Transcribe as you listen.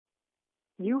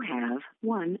You have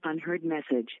one unheard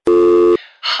message.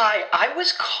 Hi, I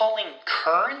was calling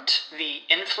Current, the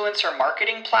influencer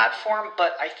marketing platform,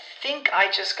 but I think I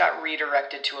just got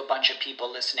redirected to a bunch of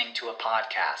people listening to a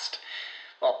podcast.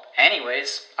 Well,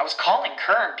 anyways, I was calling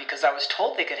Current because I was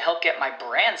told they could help get my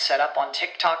brand set up on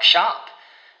TikTok Shop,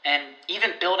 and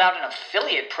even build out an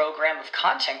affiliate program of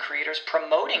content creators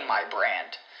promoting my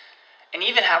brand, and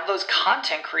even have those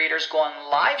content creators go on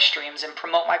live streams and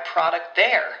promote my product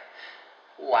there.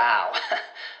 Wow,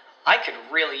 I could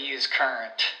really use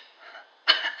Current.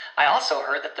 I also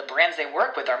heard that the brands they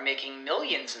work with are making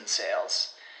millions in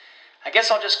sales. I guess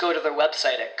I'll just go to their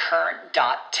website at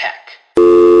current.tech.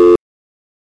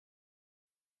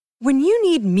 When you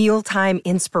need mealtime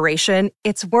inspiration,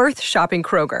 it's worth shopping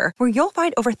Kroger, where you'll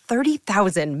find over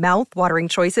 30,000 mouth-watering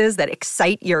choices that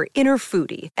excite your inner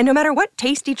foodie. And no matter what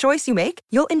tasty choice you make,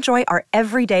 you'll enjoy our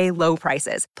everyday low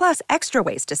prices, plus extra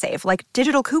ways to save, like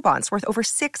digital coupons worth over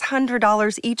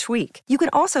 $600 each week. You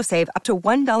can also save up to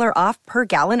 $1 off per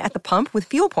gallon at the pump with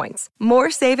fuel points.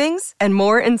 More savings and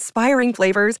more inspiring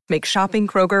flavors make shopping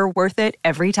Kroger worth it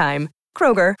every time.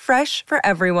 Kroger, fresh for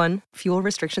everyone. Fuel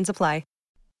restrictions apply.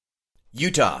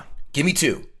 Utah, give me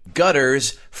two.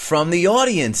 Gutters from the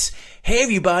audience. Hey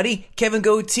everybody, Kevin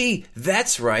Goatee.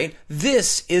 That's right.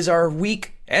 This is our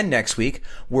week and next week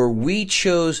where we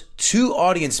chose two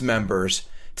audience members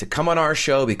to come on our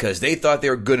show because they thought they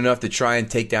were good enough to try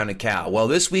and take down a cow. Well,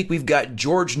 this week we've got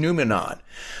George Newman on,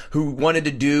 who wanted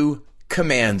to do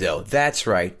Commando. That's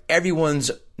right. Everyone's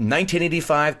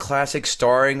 1985 classic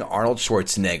starring Arnold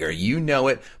Schwarzenegger. You know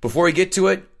it. Before we get to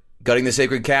it,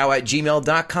 guttingthesacredcow at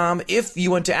gmail.com if you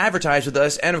want to advertise with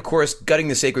us, and of course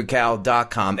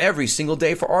guttingthesacredcow.com every single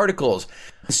day for articles.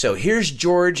 So here's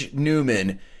George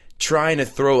Newman trying to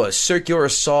throw a circular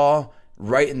saw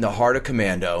right in the heart of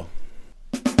Commando.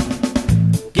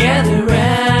 Gather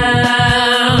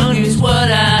round, here's what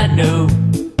I know.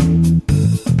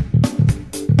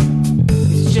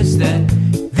 It's just that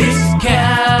this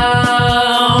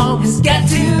cow has got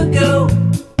to go.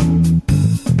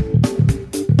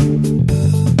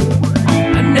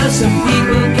 Some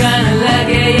people kinda like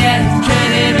it, yeah, it's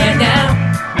trending right now.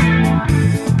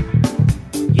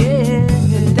 Yeah,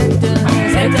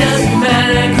 that doesn't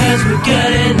matter, cause we're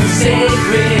gutting the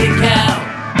sacred cow.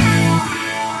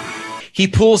 He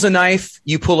pulls a knife,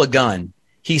 you pull a gun.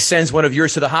 He sends one of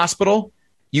yours to the hospital,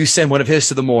 you send one of his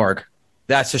to the morgue.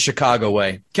 That's the Chicago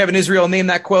way. Kevin Israel, name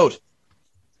that quote.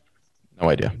 No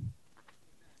idea.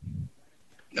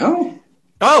 No.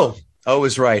 Oh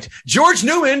is right. George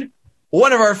Newman,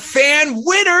 one of our fan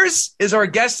winners, is our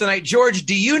guest tonight. George,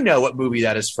 do you know what movie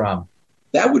that is from?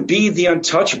 That would be The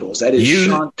Untouchables. That is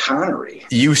Sean Connery.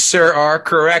 You, sir, are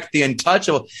correct. The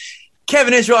Untouchable.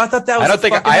 Kevin Israel, I thought that was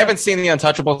I haven't seen The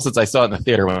Untouchables since I saw it in the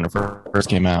theater when it first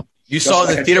came out. You saw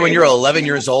it in the theater when you were 11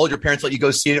 years old? Your parents let you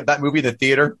go see that movie in the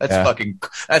theater? That's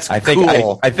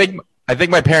cool. I think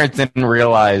my parents didn't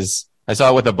realize. I saw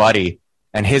it with a buddy,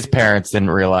 and his parents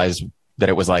didn't realize that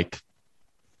it was like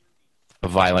a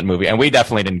violent movie, and we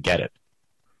definitely didn't get it.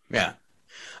 Yeah.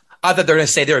 I thought they were going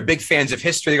to say they were big fans of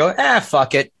history. They go,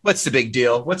 fuck it. What's the big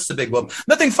deal? What's the big whoop?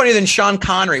 Nothing funnier than Sean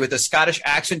Connery with a Scottish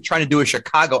accent trying to do a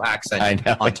Chicago accent. I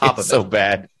know. On top of it. So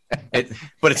bad.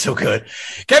 But it's so good.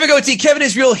 Kevin Goatee, Kevin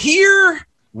Israel, here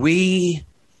we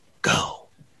go.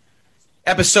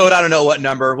 Episode, I don't know what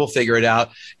number. We'll figure it out.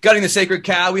 Gutting the Sacred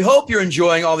Cow. We hope you're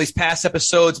enjoying all these past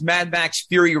episodes. Mad Max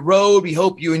Fury Road. We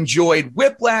hope you enjoyed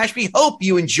Whiplash. We hope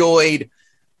you enjoyed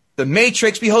The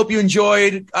Matrix. We hope you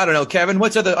enjoyed, I don't know, Kevin,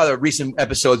 what's other recent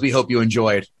episodes we hope you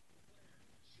enjoyed?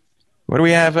 What do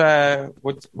we have?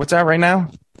 What's out right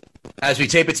now? As we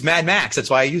tape, it's Mad Max.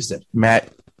 That's why I used it.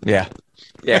 Yeah.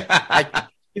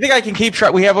 You think I can keep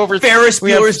track? We have over Ferris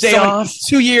Bueller's Day Off.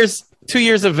 2 years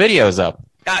of videos up.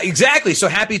 Exactly. So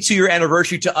happy 2-year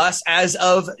anniversary to us as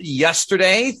of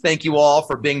yesterday. Thank you all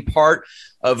for being part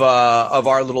of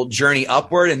our little journey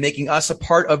upward and making us a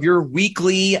part of your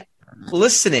weekly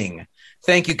listening.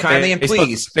 Thank you kindly, and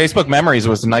please. Facebook Memories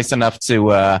was nice enough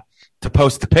to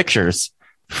post the pictures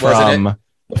from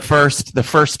the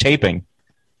first taping.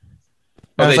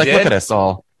 I was like, look at us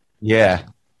all. Yeah.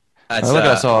 Look at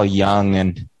us all young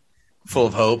and full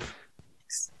of hope.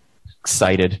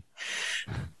 Excited.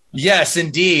 Yes,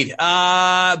 indeed.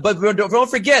 But don't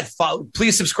forget,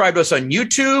 please subscribe to us on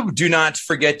YouTube. Do not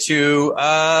forget to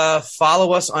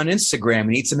follow us on Instagram.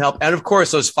 We need some help. And, of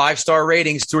course, those 5-star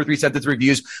ratings, 2 or 3 sentence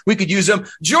reviews. We could use them.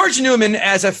 George Newman,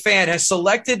 as a fan, has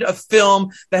selected a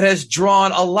film that has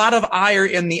drawn a lot of ire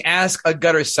in the Ask a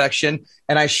Gutter section.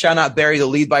 And I shall not bury the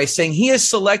lead by saying he has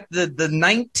selected the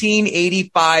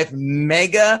 1985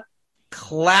 mega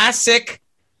classic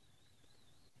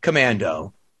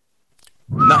Commando.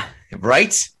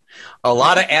 Right? A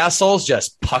lot of assholes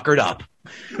just puckered up.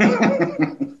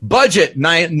 Budget,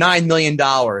 $9 million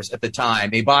at the time.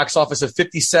 A box office of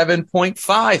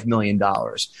 $57.5 million.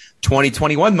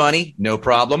 2021 money, no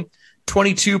problem.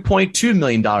 $22.2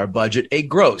 million budget. A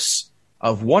gross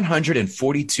of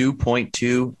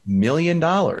 $142.2 million.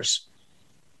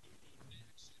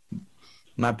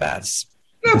 Not bad. It's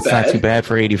not too bad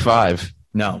for 85.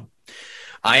 No.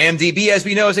 IMDb, as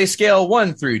we know, is a scale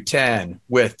 1 through 10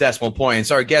 with decimal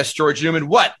points. Our guest, George Newman,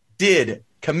 what did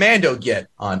Commando get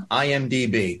on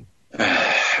IMDb?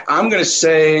 I'm going to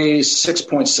say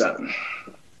 6.7.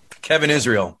 Kevin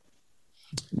Israel.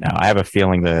 No, I have a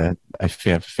feeling this is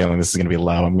going to be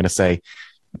low. I'm going to say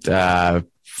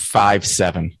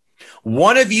 5.7.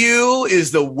 One of you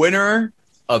is the winner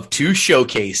of 2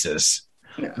 showcases.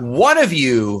 Yeah. One of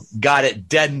you got it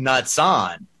dead nuts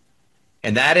on,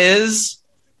 and that is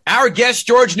our guest,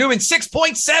 George Newman,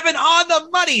 6.7 on the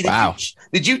money. Wow.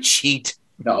 Did you cheat?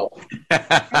 No.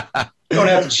 Don't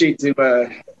have to cheat to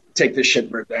take this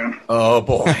shitbird down. Oh,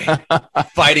 boy.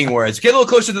 Fighting words. Get a little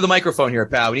closer to the microphone here,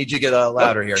 pal. We need you to get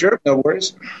louder here. Sure, no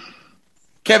worries.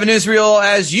 Kevin Israel,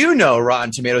 as you know,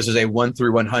 Rotten Tomatoes is a 1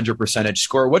 through 100 percentage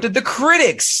score. What did the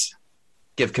critics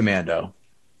give Commando?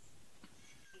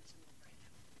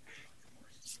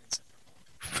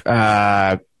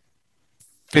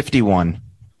 51.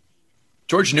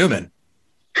 George Newman.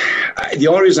 The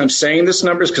only reason I'm saying this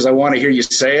number is because I want to hear you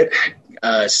say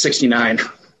it. 69.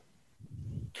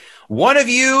 One of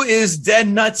you is dead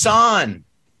nuts on.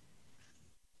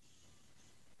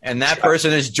 And that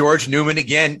person is George Newman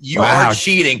again. You are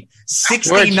cheating.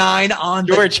 69 on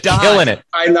George, the dot. killing it.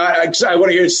 I want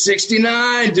to hear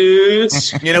 69,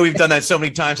 dudes. You know, we've done that so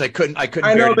many times. I couldn't I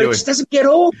bear know, to but do it it. doesn't get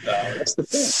old, though. That's the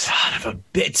thing. Son of a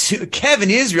bitch.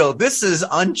 Kevin Israel, this is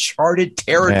uncharted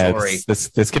territory. Yeah,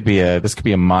 this could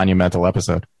be a monumental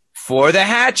episode. For the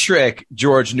hat trick,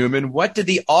 George Newman, what did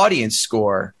the audience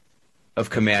score of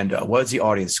Commando? What was the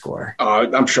audience score?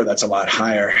 I'm sure that's a lot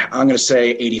higher. I'm going to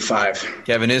say 85.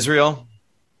 Kevin Israel?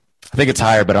 I think it's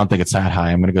higher, but I don't think it's that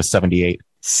high. I'm going to go 78.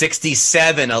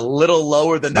 67, a little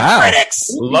lower than the critics.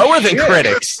 Lower than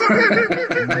critics.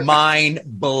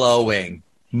 Mind-blowing.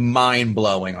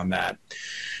 Mind-blowing on that.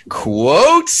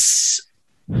 Quotes.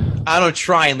 I don't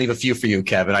try and leave a few for you,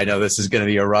 Kevin. I know this is going to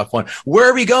be a rough one. Where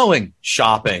are we going?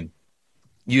 Shopping.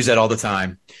 Use that all the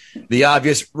time. The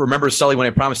obvious, remember Sully when I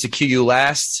promised to cue you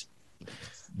last?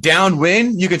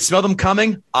 Downwind, you can smell them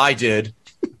coming? I did.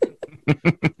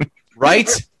 Right?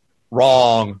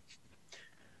 Wrong.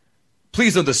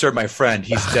 Please don't disturb my friend.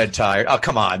 He's dead tired. Oh,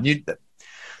 come on.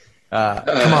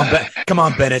 Come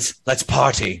on, Bennett. Let's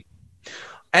party.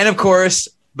 And, of course,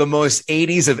 the most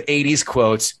 80s of 80s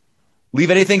quotes.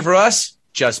 Leave anything for us?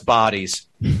 Just bodies.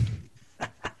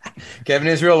 Kevin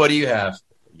Israel, what do you have?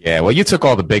 Yeah, well, you took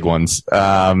all the big ones.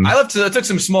 I took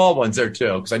some small ones there,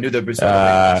 too, because I knew there was some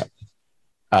big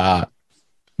ones.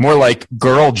 More like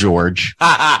Girl George.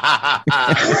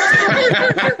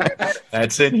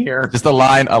 That's in here. Just a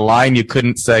line you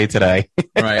couldn't say today.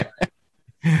 Right.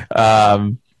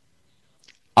 I'll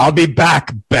be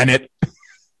back, Bennett.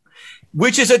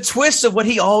 Which is a twist of what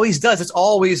he always does. It's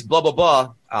always blah, blah,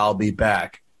 blah. I'll be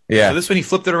back. Yeah. So this one he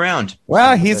flipped it around.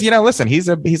 Well,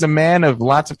 he's a man of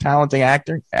lots of talented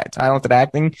acting.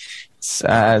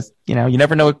 You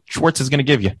never know what Schwartz is going to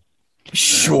give you.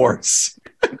 Schwartz.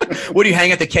 What do you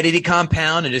hang at the Kennedy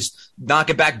compound and just knock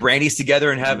it back brandies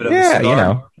together and have it?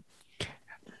 Yeah,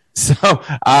 So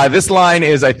this line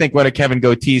is, I think, one of Kevin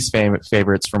Goatee's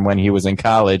favorites from when he was in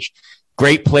college.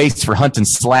 Great place for hunting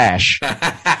slash.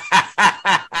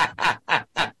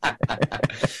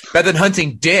 Better than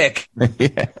hunting dick.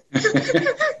 Yeah.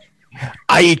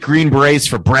 I eat Green Berets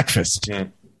for breakfast. Yeah.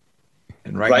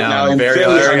 And right now I'm very,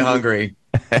 very hungry.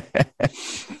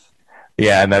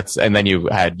 Yeah, and then you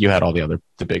had all the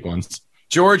big ones.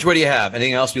 George, what do you have?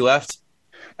 Anything else we left?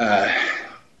 I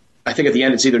think at the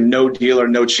end it's either no deal or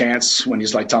no chance when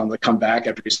he's like telling them to come back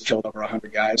after he's killed over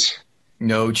 100 guys.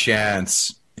 No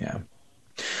chance. Yeah.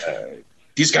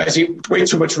 These guys eat way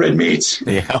too much red meat.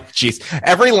 Yeah, jeez.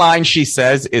 Every line she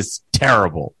says is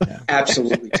terrible. Yeah.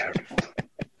 Absolutely terrible.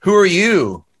 Who are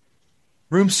you?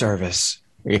 Room service.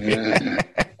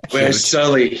 Where's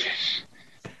Sully?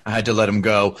 I had to let him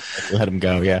go. Let him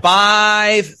go, yeah.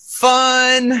 5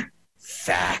 fun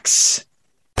facts.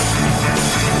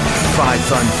 5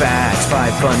 fun facts,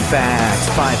 5 fun facts,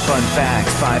 5 fun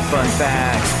facts, 5 fun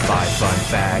facts, 5 fun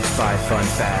facts, 5 fun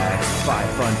facts, 5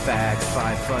 fun facts,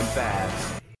 5 fun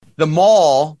facts. The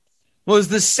mall was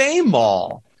the same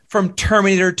mall from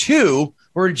Terminator 2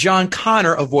 where John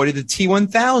Connor avoided the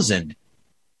T-1000.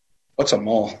 What's a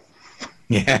mall?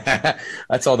 Yeah,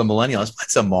 that's all the millennials.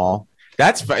 What's a mall?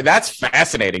 That's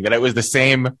fascinating that it was the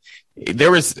same. There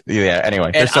was,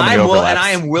 anyway, there's so many overlaps. And I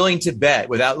am willing to bet,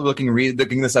 without looking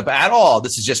this up at all,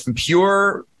 this is just from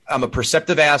pure, I'm a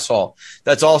perceptive asshole,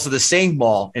 that's also the same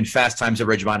mall in Fast Times at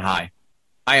Ridgemont High.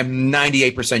 I am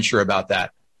 98% sure about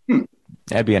that.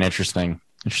 That'd be an interesting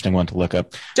one to look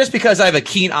up. Just because I have a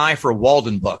keen eye for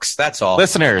Walden books, that's all.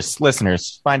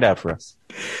 Listeners, find out for us.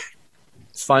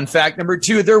 Fun fact number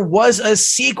 2, there was a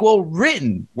sequel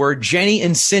written where Jenny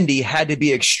and Cindy had to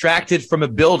be extracted from a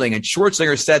building, and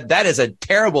Schwarzenegger said that is a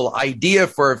terrible idea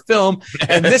for a film,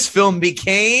 and this film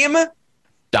became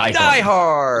Die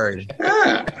Hard.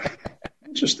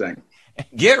 Interesting.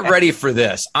 Get ready for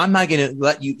this. I'm not going to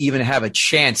let you even have a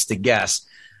chance to guess.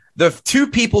 The 2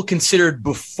 people considered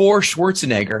before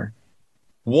Schwarzenegger,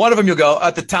 one of them you'll go,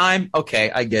 at the time,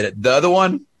 okay, I get it. The other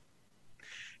one,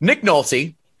 Nick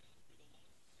Nolte.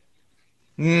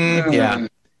 Yeah.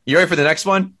 You ready for the next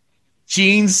one?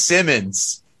 Gene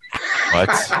Simmons. What?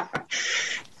 I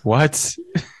thought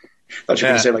you were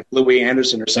going to say like Louis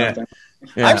Anderson or something.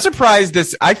 Yeah. I'm surprised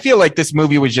I feel like this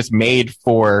movie was just made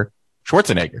for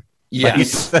Schwarzenegger.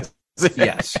 Yes.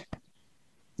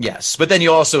 Yes. But then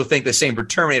you also think the same for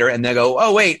Terminator, and they go,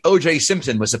 oh, wait, O.J.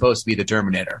 Simpson was supposed to be the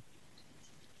Terminator.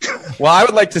 Well, I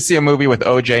would like to see a movie with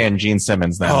O.J. and Gene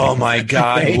Simmons then. Oh, my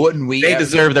God. Wouldn't we? They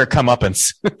deserve their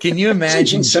comeuppance. Can you imagine?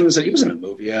 Gene Simmons, he was in a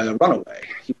movie, Runaway.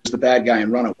 He was the bad guy in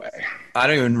Runaway. I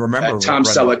don't even remember. That Tom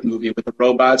Selleck movie with the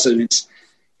robots. And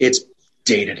it's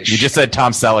dated as shit. You just said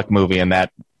Tom Selleck movie, and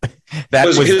that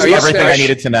was everything I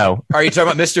needed to know. Are you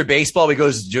talking about Mr. Baseball? He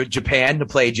goes to Japan to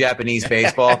play Japanese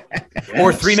baseball? Yes.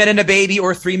 Or 3 Men and a Baby,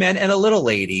 or 3 Men and a Little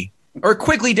Lady, or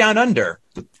Quigley Down Under.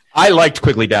 I liked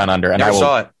Quigley Down Under, and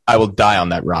I will die on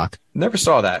that rock. Never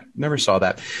saw that. Number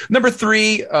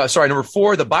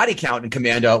 4, the body count in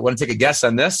Commando. Want to take a guess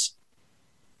on this?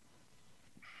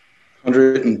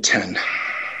 110.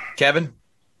 Kevin?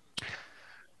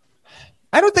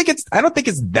 I don't think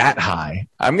it's that high.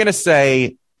 I'm going to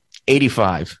say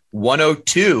 85.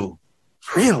 102.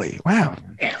 Really? Wow.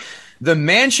 Damn. The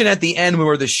mansion at the end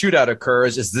where the shootout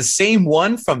occurs is the same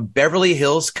one from Beverly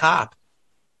Hills Cop.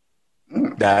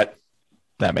 That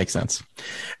makes sense.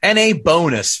 And a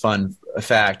bonus fun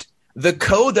fact. The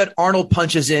code that Arnold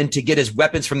punches in to get his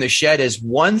weapons from the shed is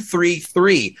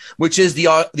 133, which is the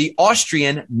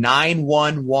Austrian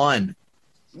 911.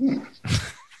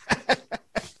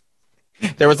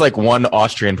 There was like one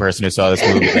Austrian person who saw this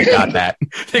movie and got that.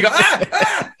 They go,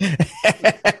 ah!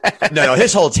 No,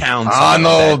 his whole town saw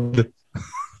Arnold.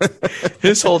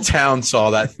 His whole town saw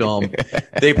that film.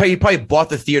 He probably bought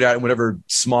the theater out in whatever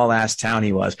small ass town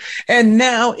he was. And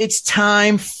now it's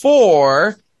time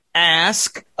for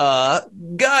Ask a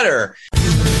Gutter.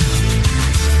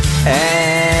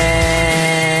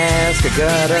 Ask a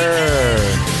Gutter.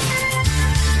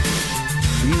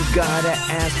 You gotta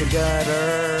ask a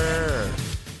gutter.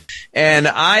 And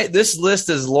this list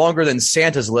is longer than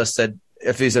Santa's list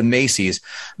if he's in Macy's.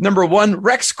 Number 1,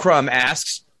 Rex Crumb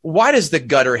asks, why does the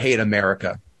gutter hate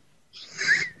America?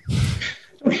 I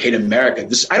don't hate America.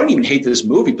 I don't even hate this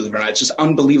movie, believe it or not. It's just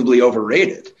unbelievably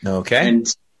overrated. Okay.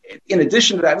 And in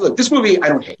addition to that, look, this movie I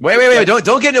don't hate. Wait.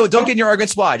 Don't get in your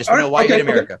arguments. Why? Just want to know why you hate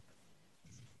America. Okay.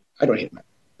 I don't hate America.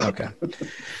 Okay.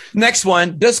 Next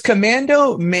one. Does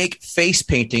Commando make face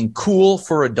painting cool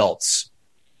for adults?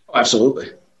 Oh,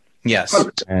 absolutely. Yes.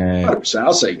 100%.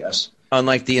 I'll say yes.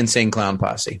 Unlike the Insane Clown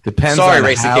Posse. Depends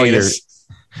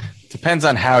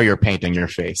on how you're painting your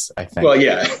face, I think. Well,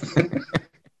 yeah.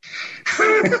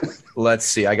 Let's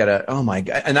see. I gotta. Oh my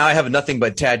God! And now I have nothing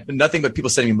but people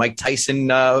sending me Mike Tyson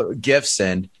gifts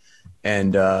and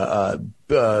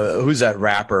who's that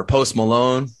rapper? Post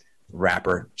Malone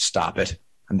rapper. Stop it!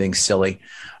 I'm being silly.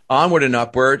 Onward and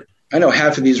upward. I know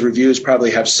half of these reviews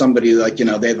probably have somebody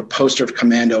they have a poster of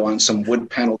Commando on some wood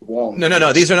paneled wall.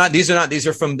 No. These are not. These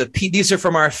are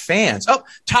from our fans. Oh,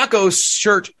 Taco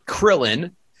Shirt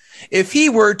Krillin. If he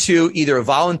were to either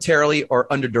voluntarily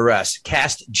or under duress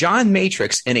cast John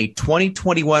Matrix in a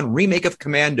 2021 remake of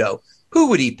Commando, who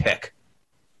would he pick?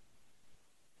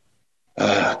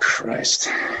 Christ.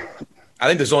 I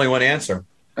think there's only one answer.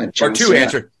 Or two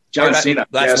answers. John Cena.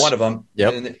 That's one of them.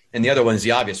 Yep. And the other one is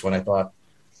the obvious one, I thought.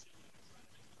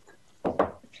 I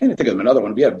can't think of another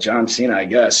one. We have John Cena, I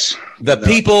guess. The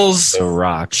People's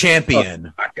Rock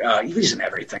Champion. He's in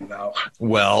everything, though.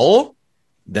 Well,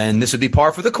 then this would be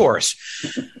par for the course.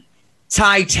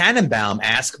 Ty Tannenbaum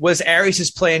asks, was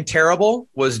Ares' plan terrible?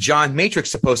 Was John Matrix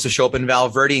supposed to show up in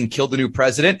Valverde and kill the new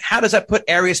president? How does that put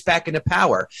Ares back into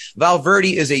power?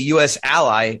 Valverde is a U.S.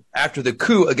 ally after the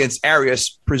coup against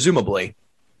Ares, presumably.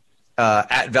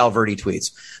 at Valverde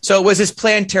tweets. So was his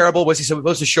plan terrible? Was he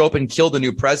supposed to show up and kill the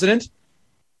new president?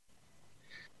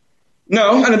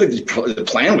 No, I don't think the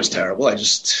plan was terrible. I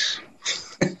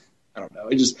don't know.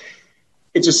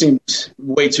 It just seemed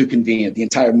way too convenient. The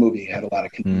entire movie had a lot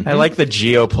of convenience. I like the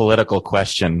geopolitical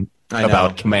question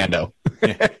about Commando.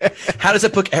 How does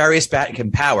it put Arius back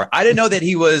in power? I didn't know that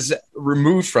he was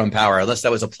removed from power, unless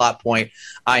that was a plot point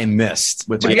I missed.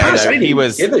 With he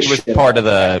was part of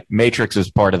the Matrix. Was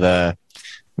part of the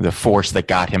force that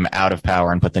got him out of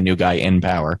power and put the new guy in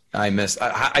power.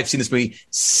 I've seen this movie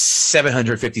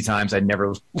 750 times. I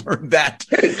never learned that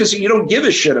because you don't give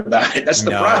a shit about it. That's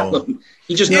the problem.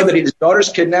 You just know that his daughter's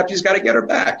kidnapped. He's got to get her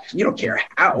back. You don't care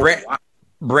how.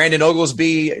 Brandon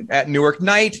Oglesby at Newark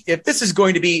Knight. If this is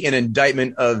going to be an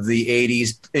indictment of the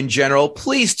 80s in general,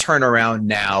 please turn around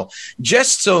now.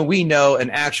 Just so we know an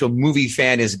actual movie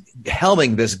fan is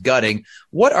helming this gutting,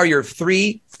 what are your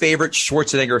 3 favorite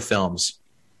Schwarzenegger films?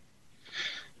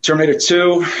 Terminator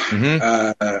 2.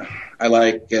 Mm-hmm. I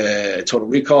like Total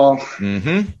Recall.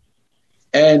 Mm-hmm.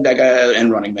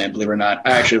 And Running Man, believe it or not.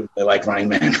 I actually really like Running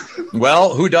Man.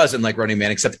 Well, who doesn't like Running Man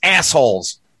except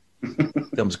assholes?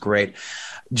 Film's great.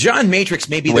 John Matrix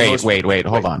may be the most... Wait.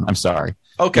 Hold on. I'm sorry.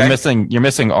 Okay. You're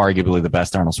missing arguably the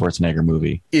best Arnold Schwarzenegger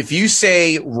movie. If you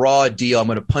say Raw Deal, I'm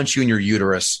going to punch you in your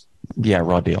uterus. Yeah,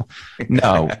 Raw Deal.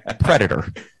 No,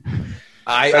 Predator.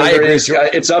 I agree.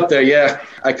 It's up there, yeah.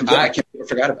 I forgot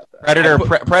about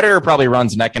that. Predator probably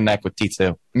runs neck and neck with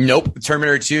T2. Nope.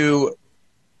 Terminator 2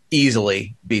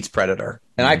 easily beats Predator.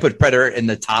 And I put Predator in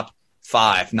the top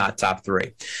 5, not top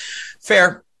 3.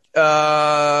 Fair.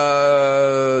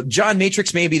 John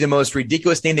Matrix may be the most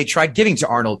ridiculous name they tried giving to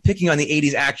Arnold. Picking on the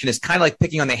 80s action is kind of like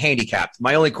picking on the handicapped.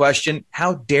 My only question,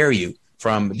 how dare you?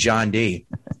 From John D.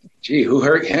 Gee, who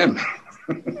hurt him?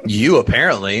 You,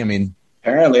 apparently.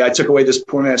 Apparently, I took away this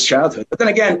poor man's childhood. But then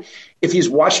again, if he's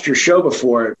watched your show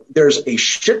before, there's a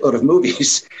shitload of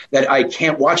movies that I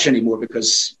can't watch anymore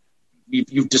because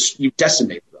you've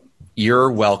decimated them.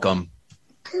 You're welcome,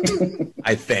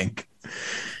 I think.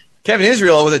 Kevin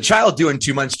Israel, with a child doing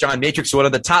 2 months, John Matrix, one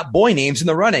of the top boy names in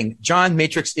the running. John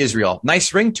Matrix Israel.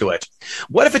 Nice ring to it.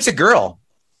 What if it's a girl?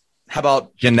 How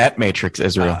about Jeanette Matrix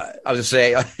Israel? I was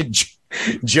going to say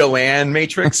Joanne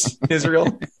Matrix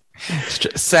Israel.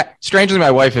 Strangely,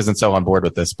 my wife isn't so on board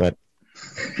with this, but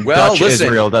Dutch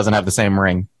Israel doesn't have the same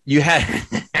ring. You had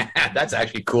that's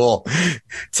actually cool.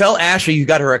 Tell Ashley you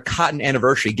got her a cotton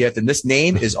anniversary gift, and this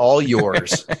name is all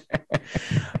yours.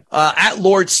 At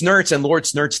Lord Snurts, and Lord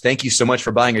Snurts, thank you so much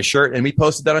for buying a shirt. And we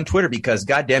posted that on Twitter because,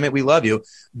 God damn it, we love you.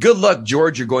 Good luck,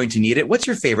 George. You're going to need it. What's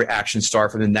your favorite action star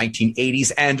from the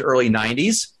 1980s and early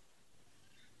 90s?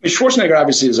 Schwarzenegger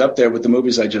obviously is up there with the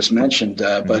movies I just mentioned,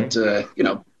 but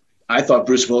I thought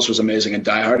Bruce Willis was amazing in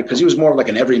Die Hard because he was more like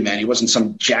an everyman. He wasn't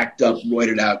some jacked up,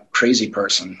 roided out, crazy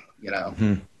person, So,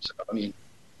 John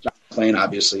McClane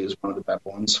obviously is one of the better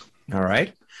ones. All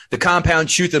right. The compound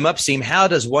shoot them up scene. How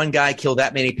does one guy kill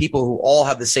that many people who all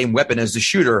have the same weapon as the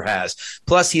shooter has?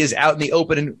 Plus, he is out in the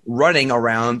open and running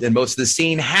around in most of the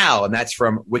scene. How? And that's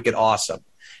from Wicked Awesome.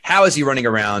 How is he running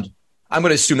around? I'm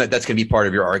going to assume that's going to be part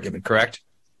of your argument, correct?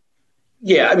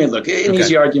 Yeah, look, an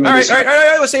easy argument. All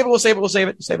right. We'll save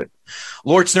it.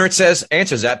 Lord Snurt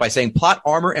answers that by saying plot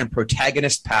armor and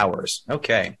protagonist powers.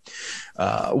 Okay.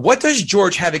 What does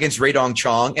George have against Rae Dawn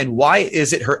Chong, and why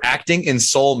is it her acting in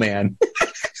Soul Man?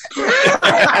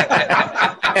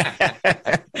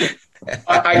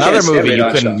 Another movie you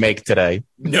couldn't make today.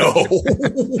 No.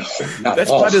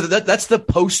 That's the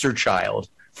poster child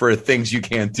for things you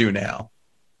can't do now.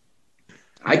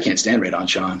 I can't stand Rae Dawn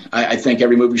Chong. I think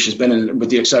every movie she's been in, with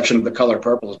the exception of The Color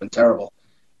Purple, has been terrible.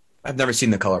 I've never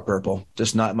seen The Color Purple.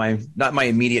 Just not my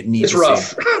immediate need. It's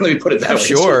rough. Let me put it that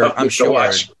way. I'm sure.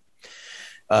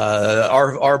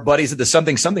 Our buddies at the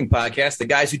Something Something podcast, the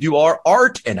guys who do our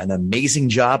art and an amazing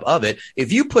job of it.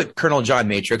 If you put Colonel John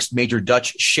Matrix, Major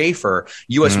Dutch Schaefer,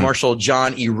 U.S. Marshal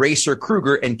John Eraser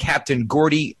Kruger, and Captain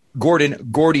Gordy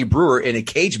Brewer in a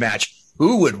cage match,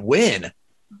 who would win?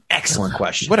 Excellent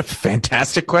question. What a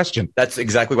fantastic question. That's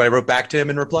exactly what I wrote back to him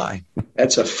in reply.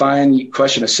 That's a fine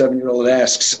question a 7-year-old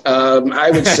asks.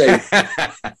 I would say,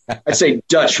 I'd say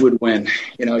Dutch would win.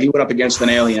 He went up against an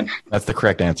alien. That's the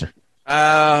correct answer.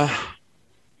 I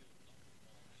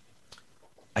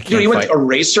can't. You went the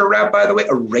Eraser route, by the way.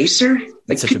 Eraser?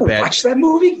 Like, people watch that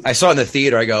movie? I saw it in the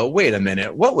theater. I go, wait a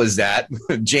minute, what was that?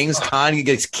 James Caan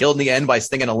gets killed in the end by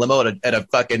stinging a limo at a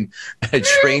fucking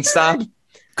train stop.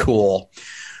 Cool.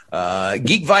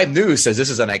 Geek Vibe News says this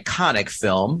is an iconic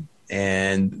film,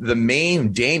 and the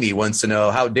main Damie wants to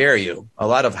know, how dare you? A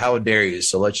lot of how dare you.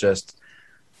 So let's just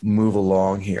move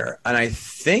along here. And I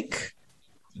think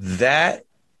that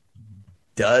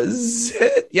does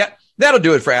it. Yeah, that'll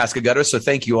do it for Ask a Gutter. So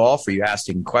thank you all for you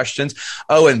asking questions.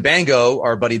 Oh, and Bango,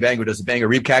 our buddy Bango does a Bango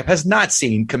recap, has not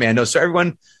seen Commando. So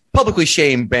everyone publicly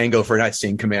shame Bango for not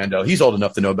seeing Commando. He's old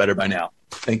enough to know better by now.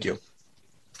 Thank you.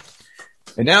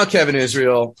 And now, Kevin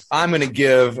Israel, I'm going to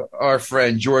give our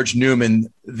friend George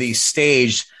Newman the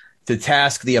stage to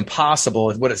task the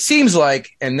impossible, what it seems like,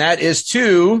 and that is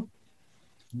to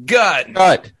gut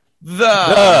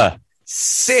the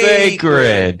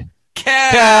sacred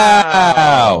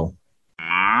cow.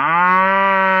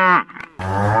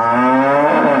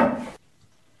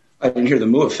 I didn't hear the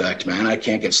moo effect, man. I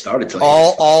can't get started till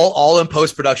all in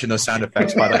post production. Those sound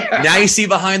effects, by the way. Now you see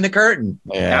behind the curtain.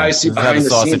 Yeah, now I see behind the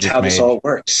scenes how this all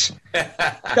works.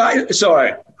 So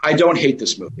I don't hate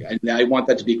this movie. I want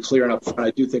that to be clear and upfront.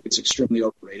 I do think it's extremely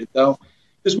overrated, though.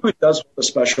 This movie does hold a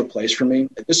special place for me.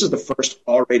 This is the first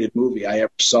R-rated movie I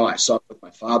ever saw. I saw it with my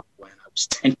father when I was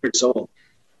 10 years old.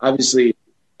 Obviously,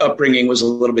 upbringing was a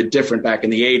little bit different back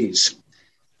in the 80s.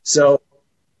 So,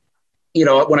 you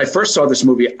know, when I first saw this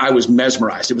movie, I was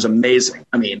mesmerized. It was amazing.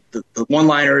 I mean, the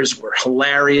one-liners were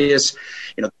hilarious.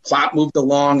 You know, the plot moved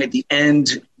along. At the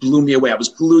end, blew me away. I was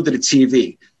glued to the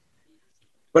TV.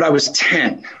 But I was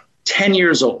 10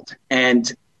 years old,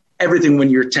 and everything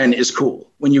when you're 10 is cool.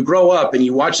 When you grow up and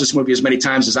you watch this movie as many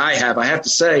times as I have to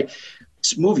say,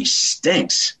 this movie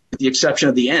stinks, with the exception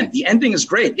of the end. The ending is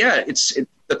great. Yeah,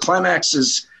 the climax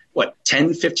is,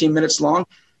 10, 15 minutes long?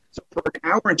 So for an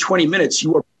hour and 20 minutes,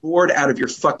 you are bored out of your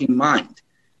fucking mind.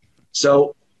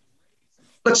 So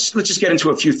let's just get into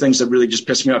a few things that really just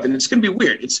piss me off. And it's going to be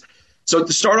weird. So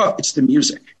to start off, it's the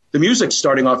music. The music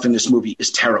starting off in this movie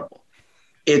is terrible.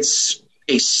 It's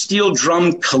a steel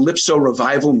drum calypso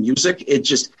revival music. It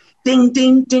just ding,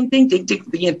 ding, ding, ding, ding, ding,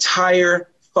 the entire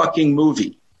fucking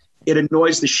movie. It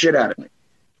annoys the shit out of me.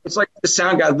 It's like the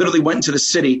sound guy literally went into the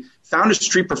city, found a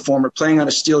street performer playing on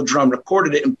a steel drum,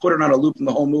 recorded it, and put it on a loop in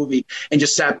the whole movie, and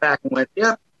just sat back and went,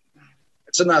 yep,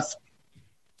 that's enough.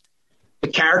 The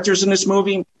characters in this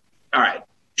movie, all right,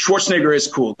 Schwarzenegger is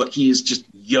cool, but he is just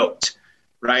yoked,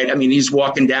 right? I mean, he's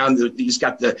walking down, he's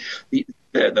got the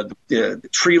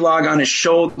tree log on his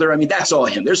shoulder. I mean, that's all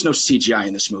him. There's no CGI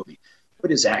in this movie. But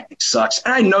his acting sucks.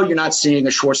 And I know you're not seeing a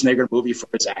Schwarzenegger movie for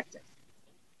his acting.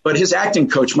 But his acting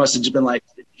coach must have just been like,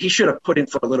 he should have put in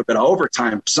for a little bit of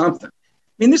overtime or something. I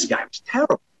mean, this guy was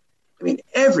terrible. I mean,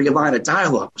 every line of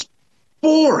dialogue was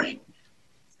boring.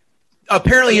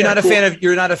 Apparently, you're not a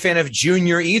fan of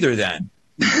Junior either, then.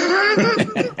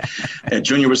 And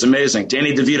Junior was amazing.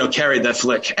 Danny DeVito carried that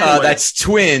flick. Anyway, that's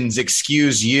Twins.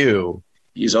 Excuse you.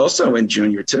 He's also in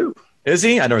Junior too. Is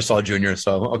he? I never saw Junior,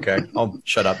 so okay, I'll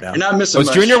shut up now. You're not missing Was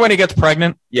much. Junior when he gets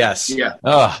pregnant? Yes. Yeah.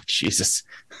 Oh, Jesus.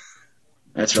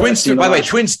 That's Twins right. 2, by the way,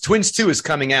 Twins 2 is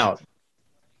coming out.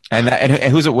 And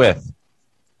who's it with?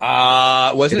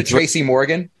 Wasn't it Tracy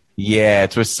Morgan? Yeah,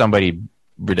 it's with somebody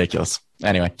ridiculous.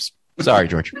 Anyway, sorry,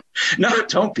 George. No,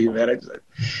 don't be that.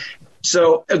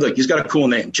 So, look, he's got a cool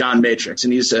name, John Matrix,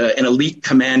 and he's an elite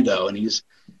commando, and he's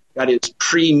got his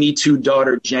pre-Me Too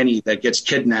daughter, Jenny, that gets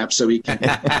kidnapped so he can,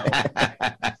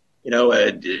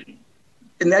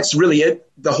 and that's really it.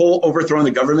 The whole overthrowing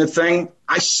the government thing,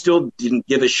 I still didn't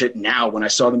give a shit now when I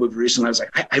saw the movie recently. I was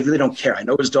like, I really don't care. I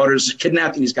know his daughter's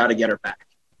kidnapped and he's got to get her back.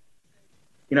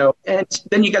 You know, and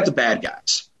then you got the bad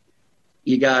guys.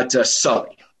 You got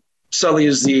Sully. Sully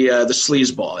is the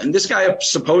sleazeball. And this guy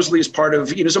supposedly is part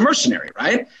of, he's a mercenary,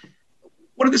 right?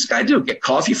 What did this guy do? Get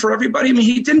coffee for everybody? I mean,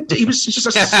 he didn't. He was just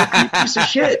a sickly piece of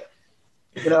shit,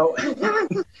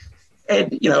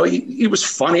 And, he was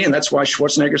funny, and that's why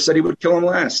Schwarzenegger said he would kill him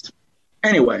last.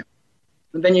 Anyway,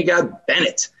 and then you got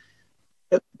Bennett.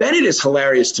 Bennett is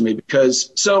hilarious to me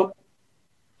because,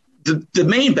 the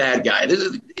main bad guy,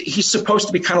 he's supposed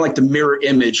to be kind of like the mirror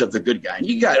image of the good guy. And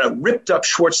you got a ripped up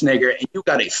Schwarzenegger and you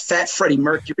got a fat Freddie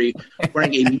Mercury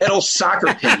wearing a metal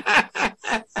soccer pin,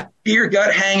 beer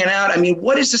gut hanging out. I mean,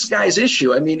 what is this guy's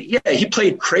issue? I mean, yeah, he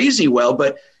played crazy well,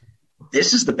 but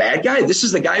this is the bad guy. This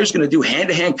is the guy who's going to do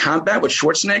hand-to-hand combat with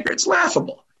Schwarzenegger. It's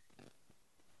laughable.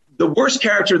 The worst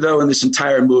character, though, in this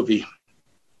entire movie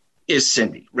is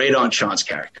Cindy, Radon Chon's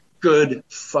character. Good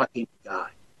fucking guy.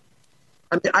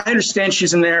 I mean, I understand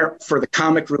she's in there for the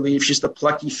comic relief. She's the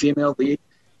plucky female lead.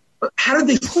 But how did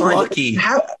they find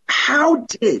her? How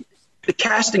did the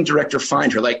casting director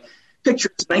find her? Like, picture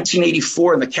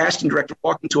 1984 and the casting director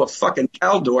walked into a fucking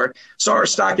Caldor, saw her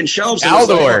stocking shelves.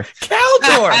 Caldor.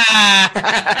 Caldor.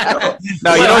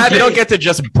 No, you don't get to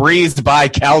just breeze by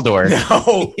Caldor.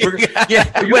 No.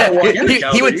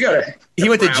 He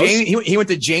went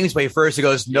to James Way first. He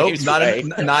goes, nope,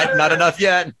 not enough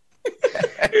yet.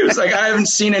 He was like, I haven't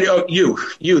seen any. Oh,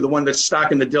 you, the one that's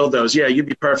stocking the dildos. Yeah, you'd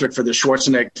be perfect for the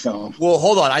Schwarzenegger film. Well,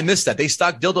 hold on. I missed that. They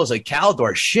stocked dildos at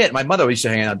Caldor. Shit. My mother used to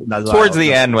hang out. Towards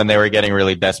the end, when they were getting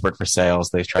really desperate for sales,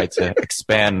 they tried to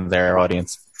expand their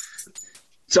audience.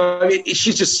 So, I mean,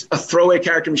 she's just a throwaway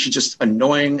character. I mean, she's just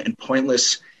annoying and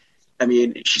pointless. I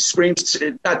mean, she screams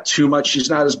not too much. She's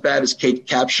not as bad as Kate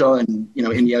Capshaw and,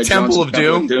 Indiana Temple Jones. of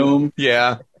Doom. Doom.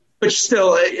 Yeah. But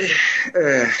still,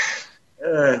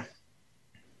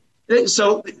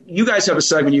 so you guys have a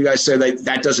segment. You guys say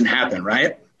that doesn't happen,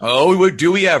 right? Oh,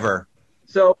 do we ever?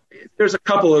 So there's a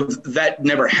couple of that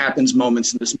never happens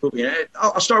moments in this movie. And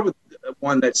I'll start with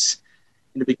one that's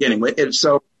in the beginning.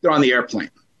 So they're on the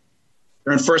airplane.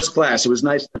 They're in first class. It was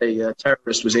nice that a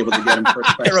terrorist was able to get in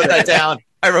first class. I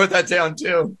wrote that down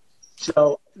too.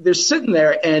 So they're sitting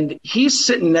there, and he's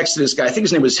sitting next to this guy. I think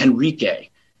his name was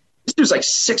Henrique. This dude's like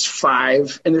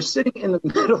 6'5", and they're sitting in the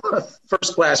middle of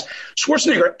first class.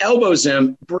 Schwarzenegger elbows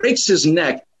him, breaks his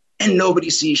neck, and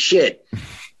nobody sees shit.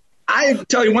 I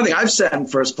tell you one thing, I've sat in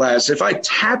first class. If I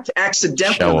tapped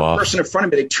accidentally on the person in front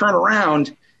of me, they turn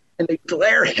around and they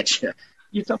glare at you.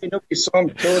 You tell me nobody saw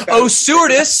him kill a guy. Oh,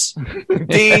 stewardess!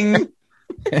 Ding!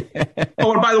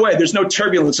 Oh, and by the way, there's no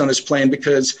turbulence on this plane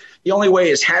because the only way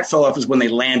his hat fell off is when they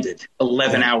landed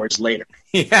 11 hours later.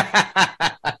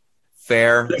 Yeah.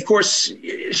 Fair. But of course,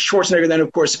 Schwarzenegger then,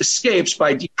 of course, escapes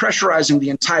by depressurizing the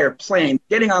entire plane,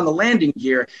 getting on the landing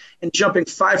gear, and jumping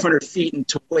 500 feet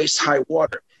into waist-high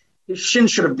water. His shin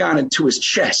should have gone into his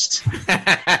chest.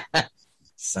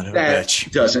 Son of a That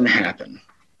bitch. doesn't happen.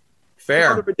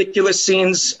 Fair. Other ridiculous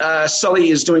scenes, Sully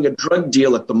is doing a drug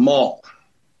deal at the mall.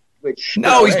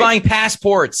 He's buying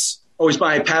passports. Oh, he's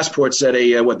buying passports at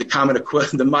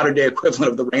the modern day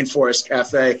equivalent of the Rainforest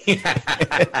Cafe.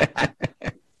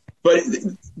 But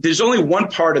there's only one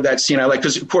part of that scene I like,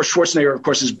 because, of course, Schwarzenegger, of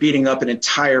course, is beating up an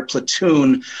entire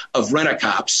platoon of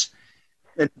rent-a-cops.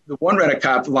 And the one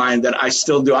rent-a-cop line that I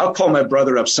still do, I'll call my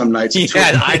brother up some nights.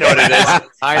 Yeah, I know what it is.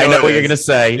 I know what you're going to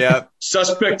say. Yeah.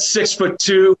 Suspect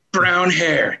 6'2", brown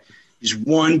hair. He's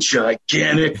one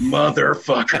gigantic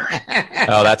motherfucker.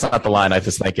 Oh, that's not the line I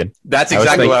was thinking. That's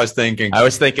exactly what I was thinking. I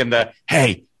was thinking that,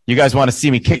 hey, you guys want to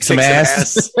see me kick some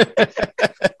ass?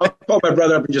 I'll call my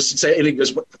brother up and just say, and he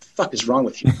goes, what the fuck is wrong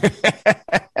with you?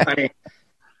 I mean,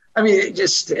 and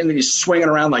then he's swinging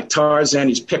around like Tarzan.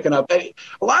 He's picking up a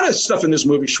lot of stuff in this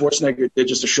movie. Schwarzenegger did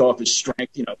just to show off his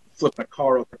strength, flipping a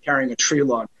car over, carrying a tree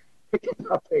log, picking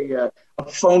up a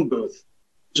phone booth.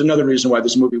 There's another reason why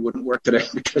this movie wouldn't work today,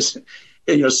 because,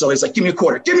 Sully's like, give me a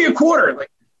quarter.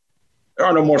 Like, there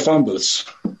are no more phone booths.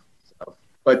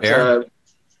 But, and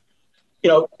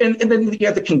then you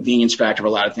have the convenience factor of a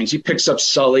lot of things. He picks up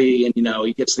Sully and,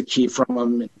 he gets the key from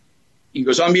him. And he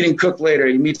goes, I'm meeting Cook later.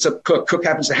 He meets up Cook. Cook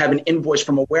happens to have an invoice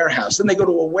from a warehouse. Then they go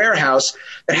to a warehouse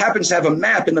that happens to have a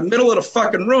map in the middle of the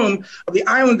fucking room of the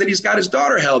island that he's got his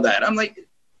daughter held at. I'm like,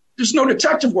 there's no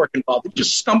detective work involved. They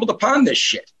just stumbled upon this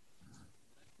shit.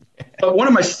 But one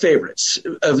of my favorites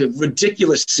of the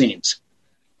ridiculous scenes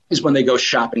is when they go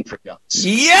shopping for guns.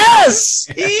 Yes!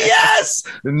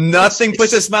 Nothing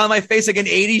puts a smile on my face like an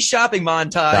 80s shopping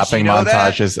montage. Shopping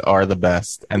montages are the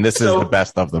best, and this is the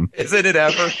best of them. Isn't it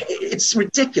ever? It's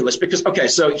ridiculous because,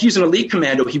 so he's an elite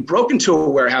commando. He broke into a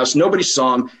warehouse. Nobody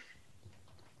saw him.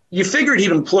 You figured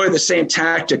he'd employ the same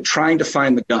tactic trying to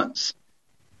find the guns.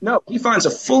 No, he finds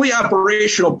a fully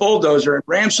operational bulldozer and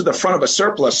rams to the front of a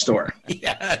surplus store.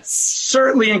 Yes.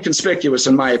 Certainly inconspicuous,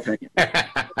 in my opinion.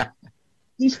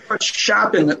 He starts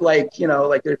shopping like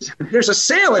there's a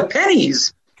sale at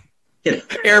Penny's.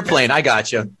 Airplane, I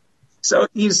got you. So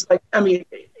he's like,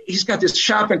 he's got this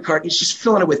shopping cart. He's just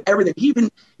filling it with everything.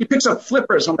 He picks up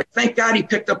flippers. I'm like, thank God he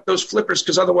picked up those flippers,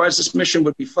 because otherwise this mission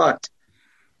would be fucked.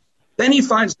 Then he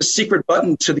finds the secret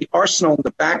button to the arsenal in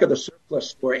the back of the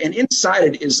surplus store, and inside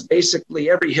it is basically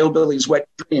every hillbilly's wet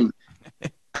dream.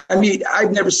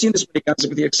 I've never seen this many guns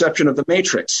with the exception of the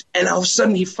Matrix. And all of a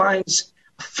sudden he finds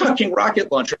a fucking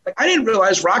rocket launcher. I didn't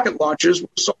realize rocket launchers were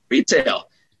sold retail.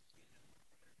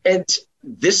 And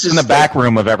this is in the back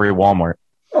room of every Walmart.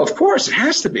 Oh, of course, it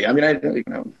has to be.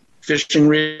 Fishing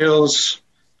reels,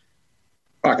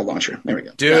 rocket launcher. There we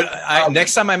go. Dude,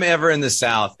 next time I'm ever in the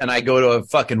South and I go to a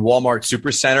fucking Walmart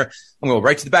Supercenter, I'm going to go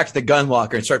right to the back of the gun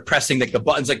locker and start pressing the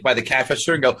buttons by the cash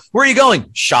register and go, where are you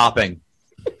going? Shopping.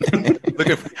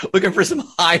 looking for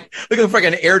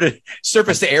an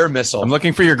surface to air missile. I'm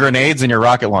looking for your grenades and your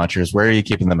rocket launchers. Where are you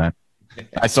keeping them at?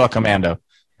 I saw Commando.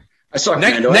 Next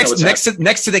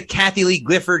to the Kathy Lee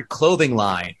Gifford clothing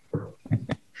line.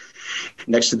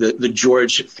 Next to the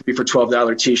George 3 for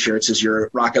 $12 T-shirts is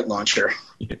your rocket launcher.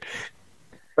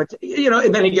 But,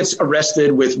 and then he gets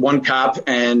arrested with one cop,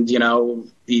 and,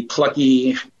 the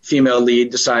plucky female lead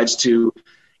decides to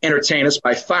entertain us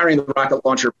by firing the rocket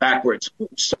launcher backwards. Ooh,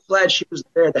 so glad she was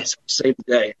there to save the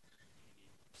day.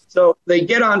 So they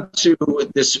get onto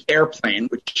this airplane,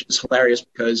 which is hilarious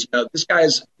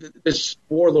because this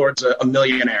warlord's a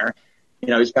millionaire.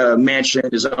 He's got a mansion,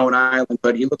 his own island,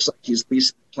 but he looks like he's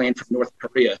leasing a plane from North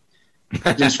Korea.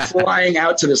 He's flying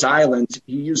out to this island.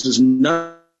 He uses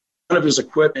none of his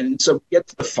equipment, and so we get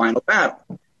to the final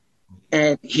battle.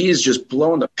 And he's just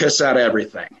blowing the piss out of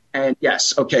everything. And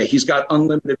yes, okay, he's got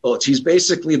unlimited bullets. He's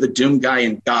basically the Doom guy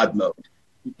in God mode.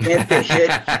 You can't get hit,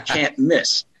 you can't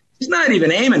miss. He's not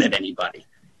even aiming at anybody.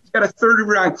 He's got a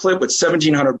 30-round clip with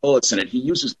 1,700 bullets in it. He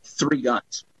uses 3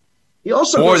 guns. He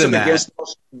also goes up against the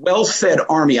most well-fed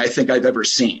army I think I've ever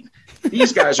seen.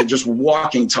 These guys are just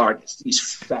walking targets. These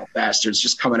fat bastards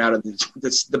just coming out of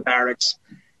the barracks.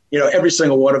 Every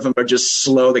single one of them are just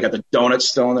slow. They got the donuts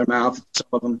still in their mouth, some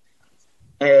of them.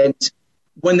 And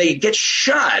when they get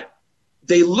shot,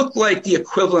 they look like the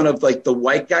equivalent of like the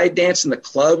white guy dance in the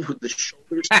club with the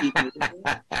shoulders.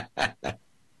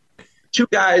 2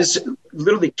 guys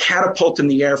literally catapult in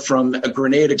the air from a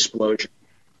grenade explosion.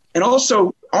 And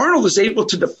also, Arnold is able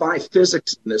to defy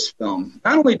physics in this film.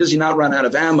 Not only does he not run out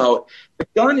of ammo, the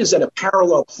gun is at a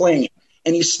parallel plane,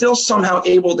 and he's still somehow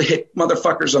able to hit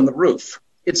motherfuckers on the roof.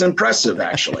 It's impressive,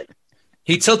 actually.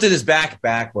 He tilted his back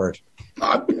backward.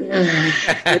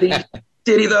 Did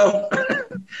he, though?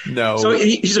 No. So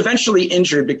he's eventually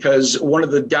injured because one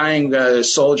of the dying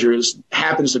soldiers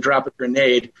happens to drop a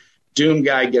grenade. Doom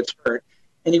guy gets hurt.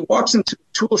 And he walks into the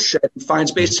tool shed and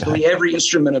finds basically every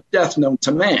instrument of death known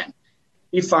to man.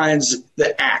 He finds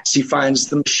the axe. He finds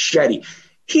the machete.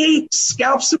 He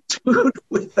scalps a dude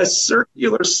with a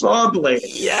circular saw blade.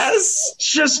 Yes.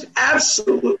 Just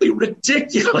absolutely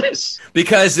ridiculous.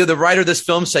 Because the writer of this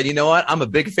film said, you know what? I'm a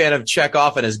big fan of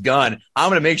Chekhov and his gun. I'm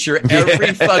going to make sure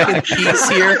every fucking piece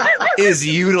here is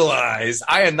utilized.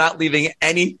 I am not leaving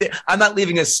anything. I'm not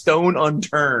leaving a stone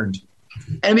unturned.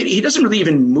 I mean, he doesn't really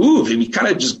even move. He kind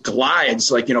of just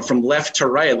glides, like, from left to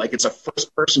right, like it's a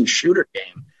first-person shooter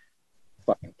game.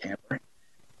 Fucking camper.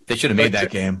 They should have made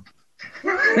that game.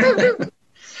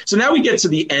 So now we get to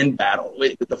the end battle,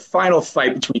 the final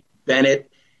fight between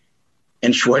Bennett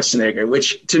and Schwarzenegger,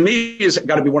 which to me has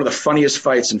got to be one of the funniest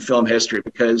fights in film history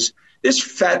because this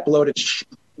fat, bloated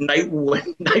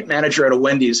night manager at a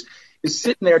Wendy's is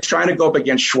sitting there trying to go up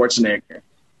against Schwarzenegger.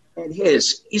 And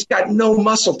he's got no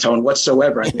muscle tone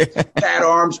whatsoever. I mean, fat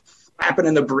arms flapping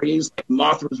in the breeze like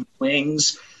Mothra's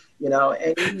wings,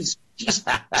 and he's just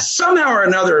somehow or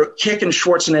another kicking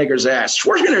Schwarzenegger's ass.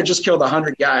 Schwarzenegger just killed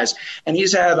 100 guys, and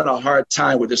he's having a hard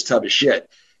time with this tub of shit.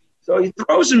 So he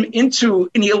throws him and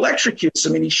he electrocutes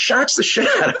him, and he shocks the shit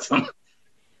out of him.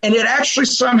 And it actually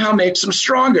somehow makes him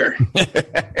stronger.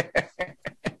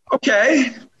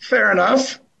 Okay, fair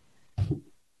enough.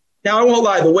 Now, I won't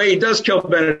lie. The way he does kill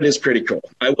Bennett is pretty cool.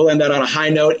 I will end that on a high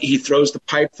note. He throws the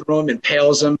pipe through him,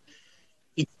 impales him.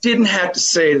 He didn't have to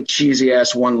say the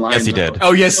cheesy-ass one-line. Yes, he did.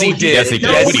 Oh, yes, he did. Yes, he did.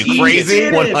 Yes, What are you, crazy?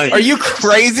 Did. Are you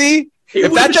crazy?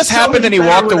 If that just happened and he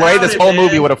walked away, this whole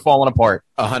movie would have fallen apart.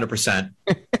 100%.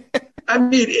 I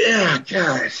mean, yeah,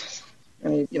 God. I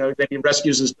mean, then he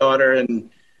rescues his daughter and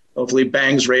hopefully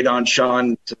bangs Radon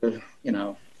Sean to, in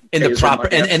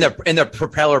the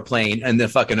propeller plane in the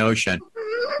fucking ocean.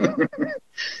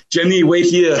 Jenny, wait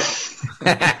here.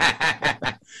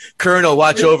 Colonel,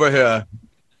 watch over her.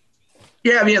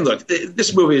 Yeah, I mean, look,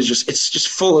 this movie is just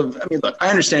full of, I mean, look, I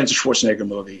understand it's a Schwarzenegger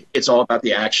movie. It's all about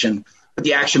the action, but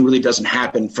the action really doesn't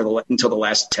happen until the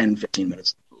last 10, 15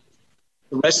 minutes.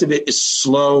 The rest of it is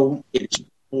slow. It's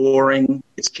boring.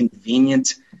 It's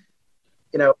convenient.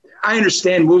 I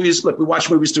understand movies. Look, we watch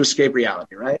movies to escape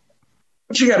reality, right?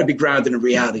 But you got to be grounded in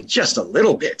reality just a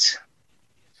little bit.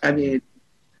 I mean,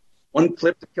 one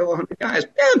clip to kill 100 guys.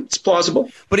 Yeah, it's plausible.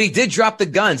 But he did drop the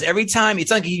guns every time.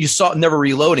 It's like you saw it never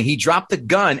reloading. He dropped the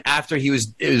gun after it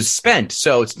was spent.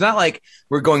 So it's not like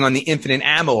we're going on the infinite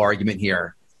ammo argument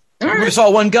here. Right. We saw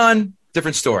one gun,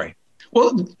 different story.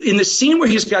 Well, in the scene where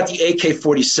he's got the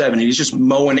AK-47 and he's just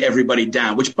mowing everybody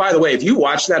down, which, by the way, if you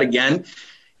watch that again,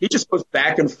 he just goes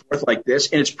back and forth like this,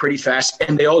 and it's pretty fast,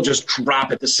 and they all just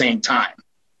drop at the same time.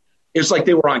 It was like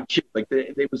they were on cue. Like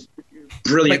they was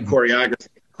brilliant choreography.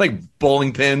 Like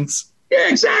bowling pins. Yeah,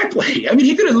 exactly. I mean,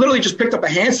 he could have literally just picked up a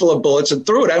handful of bullets and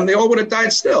threw it at them. They all would have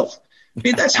died still. I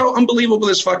mean, that's how unbelievable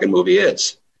this fucking movie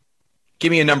is.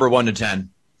 Give me a number 1 to 10.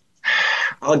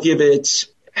 I'll give it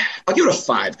a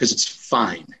 5 because it's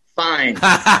fine. Fine.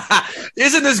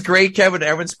 Isn't this great, Kevin?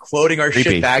 Everyone's quoting our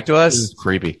shit back to us. This is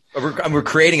creepy. We're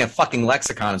creating a fucking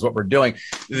lexicon is what we're doing.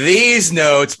 These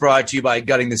notes brought to you by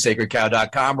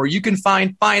guttingthesacredcow.com, where you can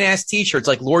find fine-ass t-shirts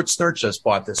like Lord Snurch just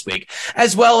bought this week,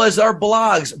 as well as our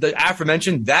blogs. The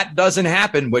aforementioned That Doesn't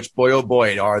Happen, which, boy, oh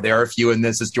boy, there are a few in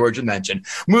this, as Georgia mentioned.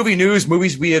 Movie news,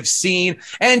 movies we have seen,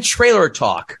 and trailer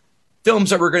talk.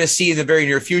 Films that we're going to see in the very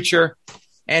near future.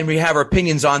 And we have our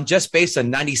opinions on just based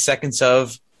on 90 seconds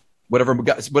of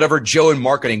whatever Joe in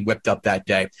marketing whipped up that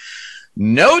day.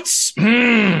 Notes.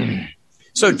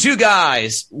 So 2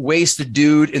 guys waste a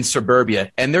dude in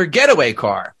suburbia, and their getaway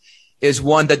car is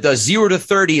one that does 0 to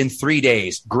 30 in 3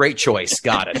 days. Great choice.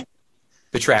 Got it.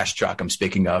 The trash truck I'm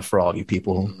speaking of for all of you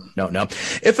people who don't know.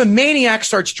 If a maniac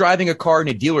starts driving a car in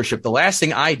a dealership, the last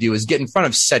thing I do is get in front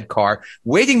of said car,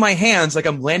 waving my hands like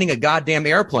I'm landing a goddamn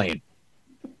airplane.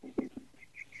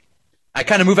 I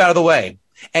kind of move out of the way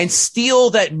and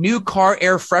steal that new car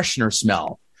air freshener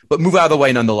smell, but move out of the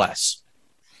way nonetheless.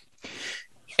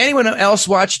 Anyone else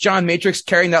watch John Matrix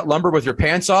carrying that lumber with your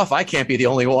pants off? I can't be the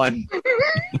only one.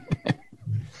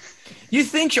 You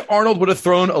think Arnold would have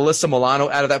thrown Alyssa Milano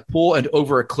out of that pool and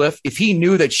over a cliff if he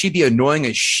knew that she'd be annoying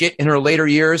as shit in her later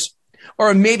years?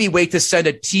 Or maybe wait to send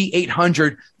a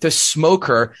T-800 to smoke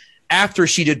her after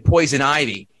she did Poison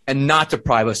Ivy and not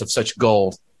deprive us of such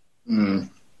gold?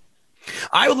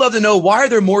 I would love to know, why are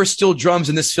there more steel drums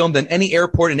in this film than any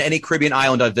airport in any Caribbean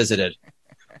island I've visited?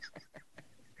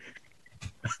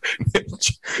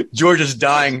 George is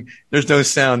dying. There's no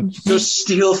sound. Those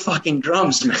steel fucking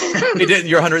drums, man. They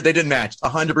didn't. They didn't match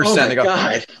 100%. Oh my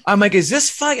God. I'm like, is this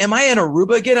fuck? Am I in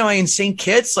Aruba again? Am I in St.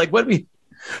 Kitts? Like, what?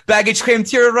 Baggage claim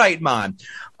to your right, man.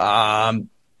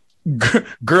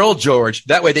 Girl George.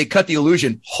 That way they cut the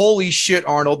illusion. Holy shit,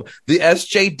 Arnold. The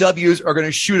SJWs are going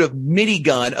to shoot a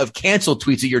minigun of cancel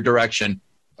tweets at your direction.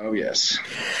 Oh, yes.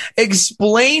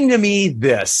 Explain to me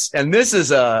this. And this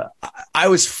is I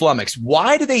was flummoxed.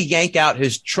 Why did they yank out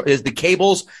the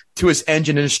cables to his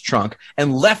engine in his trunk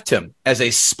and left him as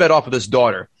they sped off with his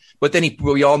daughter? But then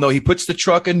we all know he puts the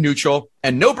truck in neutral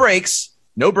and no brakes,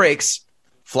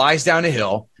 flies down a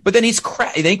hill. But then he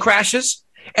crashes.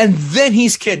 And then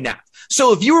he's kidnapped.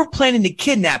 So if you were planning to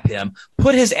kidnap him,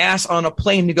 put his ass on a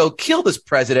plane to go kill this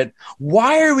president,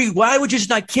 why would you just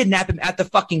not kidnap him at the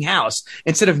fucking house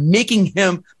instead of making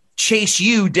him chase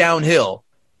you downhill?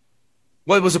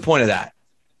 What was the point of that?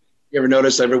 You ever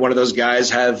notice every one of those guys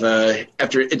have,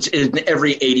 it's in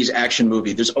every 80s action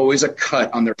movie, there's always a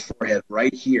cut on their forehead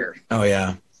right here. Oh,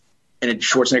 yeah. And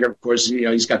Schwarzenegger, of course,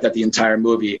 he's got that the entire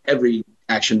movie. Every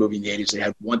action movie in the 80s, they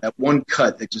had that one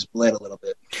cut that just bled a little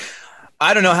bit.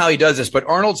 I don't know how he does this, but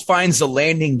Arnold finds the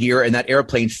landing gear in that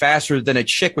airplane faster than a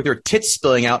chick with her tits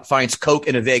spilling out finds coke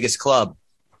in a Vegas club.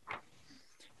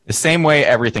 The same way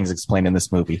everything's explained in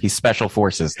this movie. He's special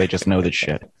forces. They just know that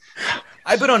shit.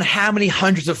 I've been on how many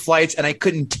hundreds of flights, and I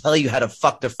couldn't tell you how to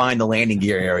fuck to find the landing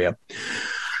gear area.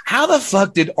 How the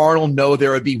fuck did Arnold know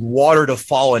there would be water to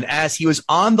fall in as he was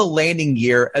on the landing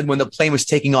gear and when the plane was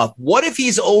taking off? What if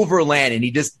he's overland and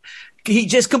he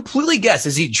just completely guessed?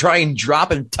 Does he try and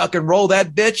drop and tuck and roll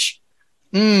that bitch?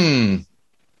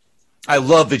 I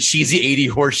love the cheesy 80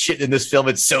 horse shit in this film.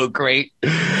 It's so great.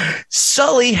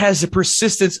 Sully has the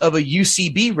persistence of a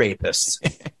UCB rapist.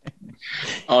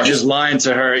 Oh, his line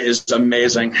to her is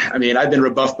amazing. I mean, I've been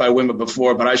rebuffed by women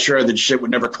before, but I sure that shit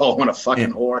would never call one a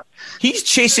fucking whore. He's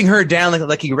chasing her down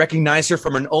like he recognized her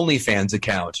from an OnlyFans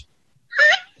account.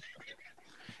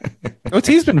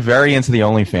 He's been very into the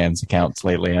OnlyFans accounts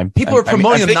lately. People are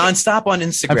promoting them nonstop on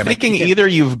Instagram. I'm thinking either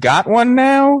you've got one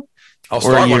now, I'll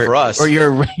start one for us, or you're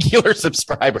a regular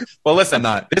subscriber. Well, listen,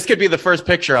 this could be the first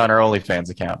picture on our OnlyFans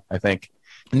account, I think.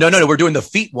 No, we're doing the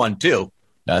feet one too.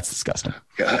 That's disgusting.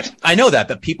 God. I know that,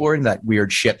 but people are in that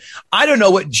weird shit. I don't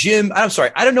know what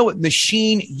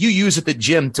machine you use at the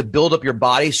gym to build up your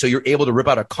body so you're able to rip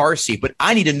out a car seat, but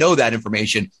I need to know that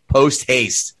information post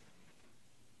haste.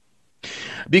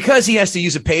 Because he has to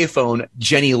use a payphone,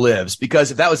 Jenny lives. Because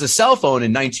if that was a cell phone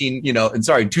in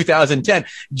 2010,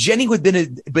 Jenny would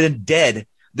have been dead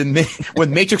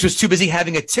when Matrix was too busy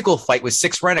having a tickle fight with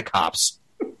 6 rent-a-cops.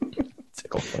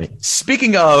 Tickle fight.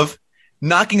 Speaking of,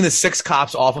 knocking the 6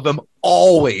 cops off of him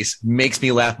always makes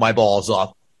me laugh my balls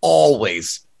off.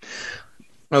 Always.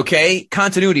 Okay?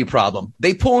 Continuity problem.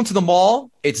 They pull into the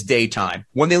mall, it's daytime.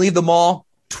 When they leave the mall,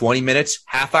 20 minutes,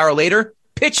 half hour later,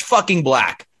 pitch fucking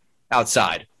black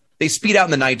outside. They speed out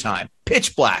in the nighttime.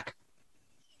 Pitch black.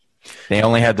 They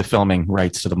only had the filming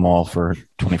rights to the mall for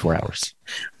 24 hours.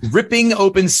 Ripping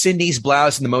open Cindy's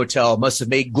blouse in the motel must have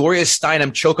made Gloria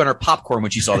Steinem choke on her popcorn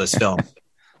when she saw this film.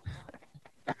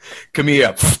 Come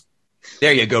here.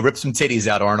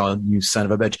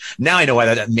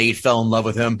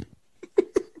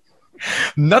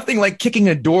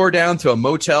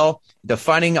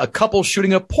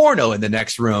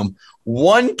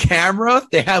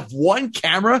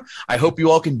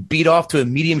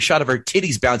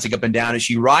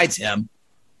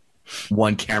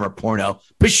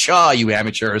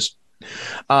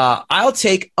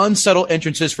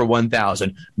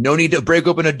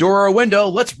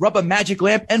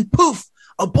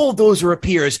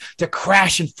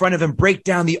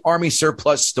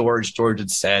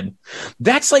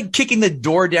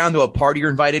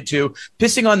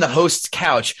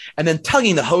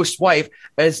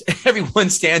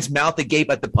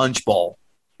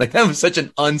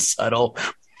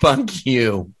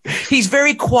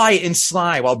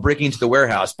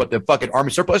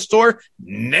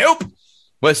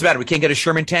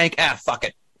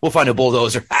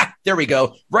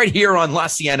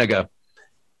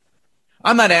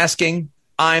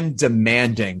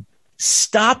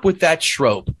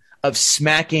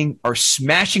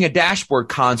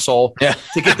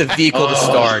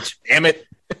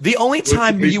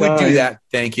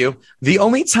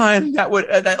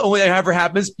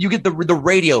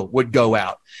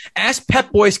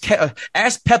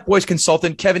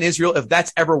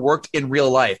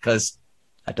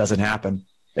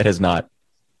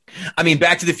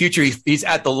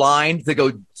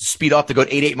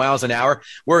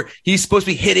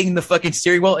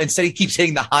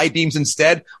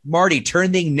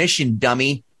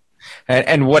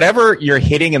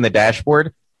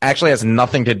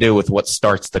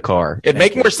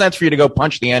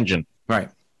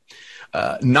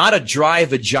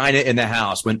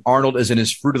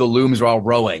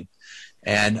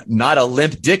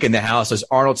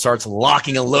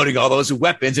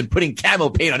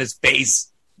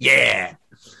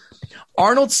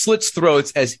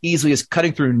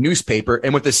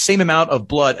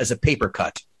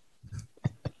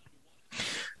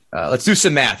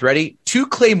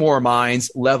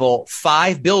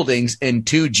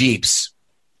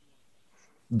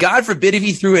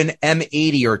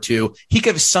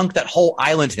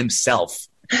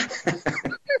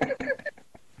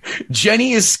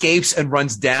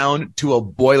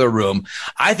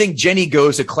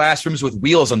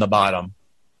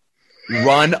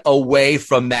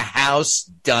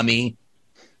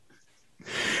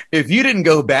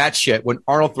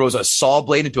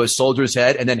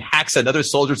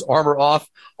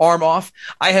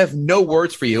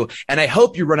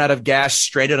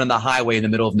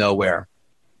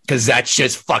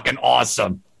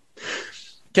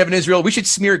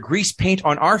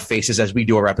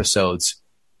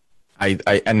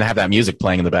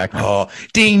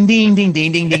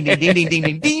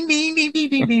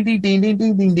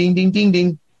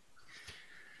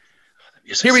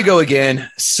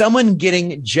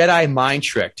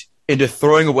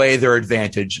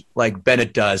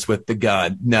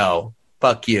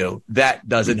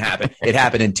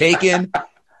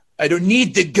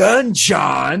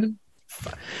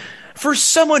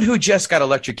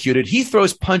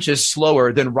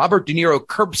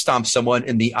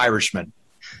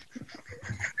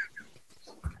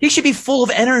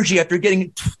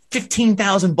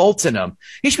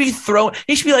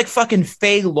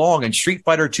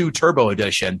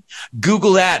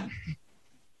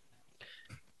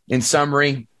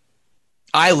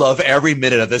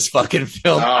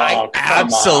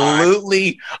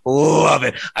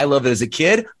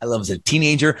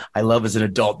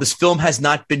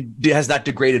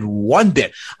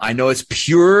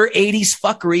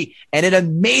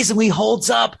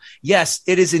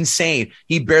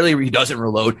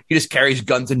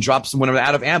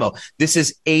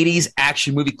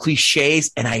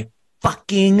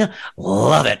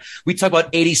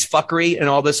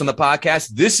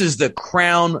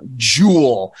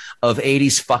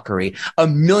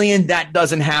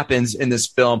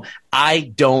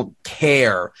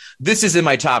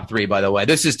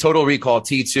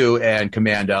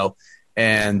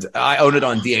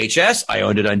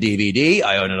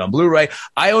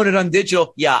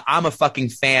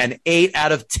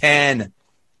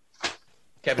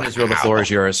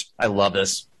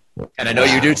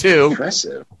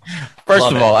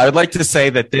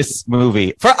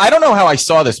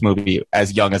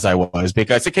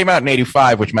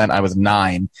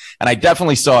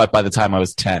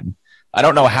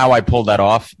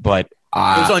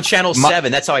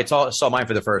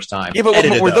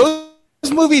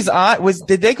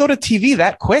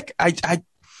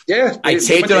 Yeah, I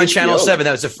taped it on Channel 7.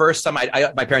 That was the first time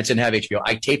my parents didn't have HBO.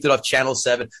 I taped it off Channel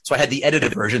 7, so I had the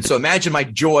edited version. So imagine my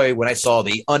joy when I saw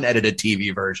the unedited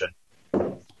TV version.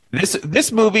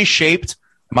 This movie shaped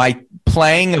my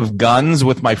playing of guns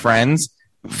with my friends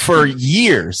for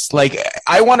years. Like,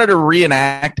 I wanted to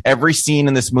reenact every scene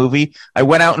in this movie. I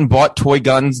went out and bought toy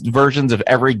guns versions of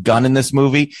every gun in this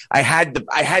movie. I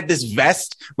had this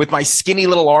vest with my skinny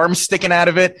little arms sticking out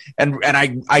of it, and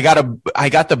I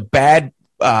got the bad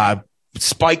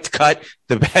spiked cut,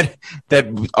 the bad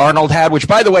that Arnold had, which,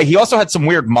 by the way, he also had some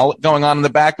weird mullet going on in the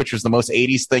back, which was the most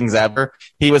 80s things ever.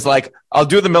 He was like, I'll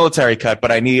do the military cut,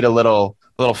 but I need a little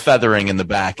feathering in the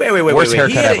back. Wait. Worst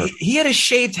haircut ever. He had a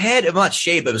shaved head. Well, not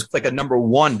shaved, but it was like a number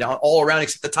 1 down all around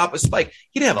except the top of spike.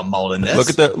 He didn't have a mullet in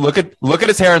this. Look at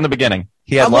his hair in the beginning.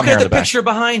 He had long hair in the back. I'm looking at the picture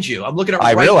behind you. I'm looking at it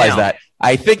right now. I realize that.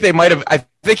 I think he might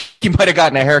have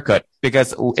gotten a haircut,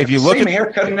 because if you look at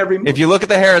haircut in every movie. If you look at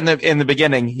the hair in the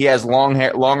beginning, he has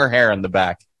longer hair in the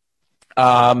back.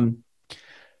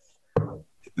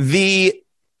 This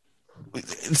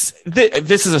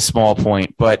is a small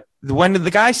point, but when the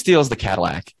guy steals the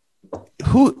Cadillac,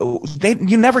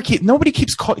 nobody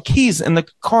keeps keys in the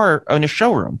car in a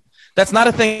showroom. That's not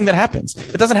a thing that happens.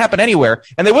 It doesn't happen anywhere.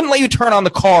 And they wouldn't let you turn on the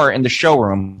car in the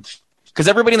showroom because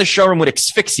everybody in the showroom would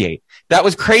asphyxiate. That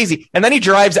was crazy. And then he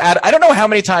drives out. I don't know how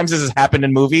many times this has happened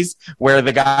in movies where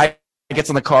the guy gets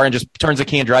in the car and just turns the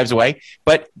key and drives away.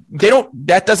 But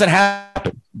that doesn't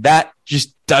happen. That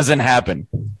just doesn't happen.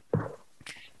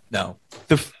 No.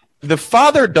 The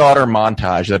father-daughter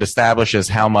montage that establishes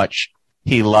how much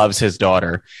he loves his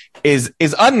daughter is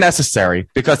unnecessary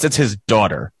because it's his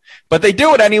daughter. But they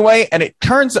do it anyway, and it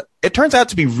turns out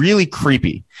to be really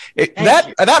creepy.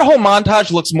 That whole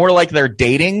montage looks more like they're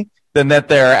dating than that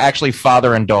they're actually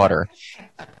father and daughter.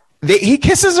 He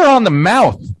kisses her on the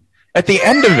mouth at the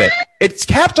end of it. It's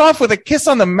capped off with a kiss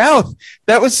on the mouth.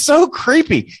 That was so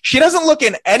creepy. She doesn't look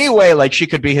in any way like she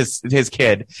could be his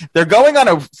kid. They're going on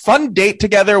a fun date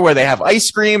together where they have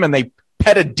ice cream and they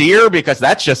pet a deer because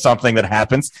that's just something that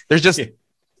happens. There's just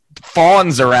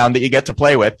fawns around that you get to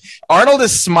play with. Arnold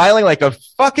is smiling like a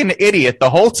fucking idiot the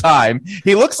whole time.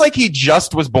 He looks like he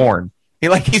just was born.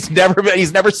 He's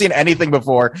never seen anything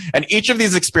before. And each of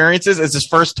these experiences is his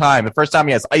first time. The first time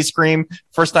he has ice cream,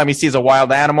 first time he sees a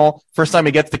wild animal, first time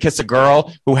he gets to kiss a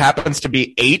girl who happens to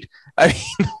be 8. I mean,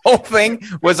 the whole thing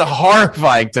was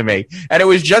horrifying to me. And it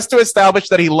was just to establish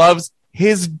that he loves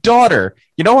his daughter.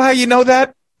 You know how you know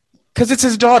that? Because it's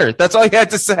his daughter. That's all you had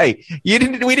to say. We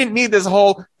didn't need this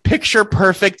whole picture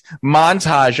perfect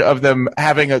montage of them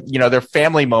having their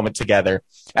family moment together.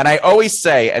 And I always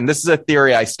say, and this is a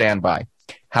theory I stand by,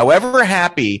 however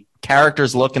happy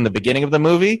characters look in the beginning of the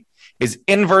movie is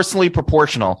inversely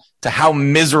proportional to how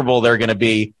miserable they're going to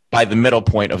be by the middle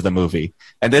point of the movie.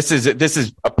 And this is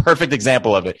a perfect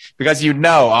example of it, because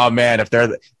oh man, if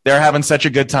they're having such a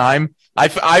good time.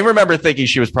 I remember thinking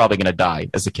she was probably going to die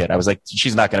as a kid. I was like,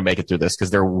 she's not going to make it through this because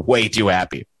they're way too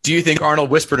happy. Do you think Arnold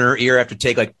whispered in her ear after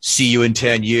take, like, see you in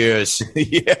 10 years?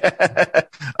 Yeah.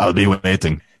 I'll be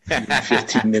waiting.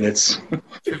 15 minutes.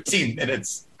 15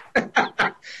 minutes.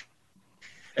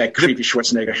 That creepy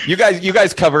Schwarzenegger. You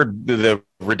guys covered the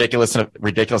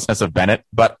ridiculousness of Bennett,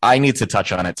 but I need to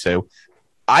touch on it too.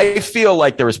 I feel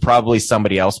like there was probably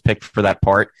somebody else picked for that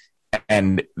part,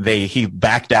 and he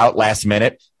backed out last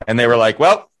minute, and they were like,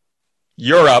 well,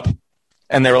 you're up.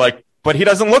 And they were like, but he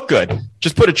doesn't look good.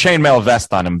 Just put a chainmail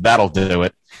vest on him. That'll do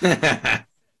it.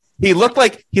 He looked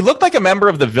like a member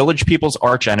of the Village People's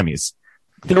arch enemies.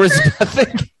 There was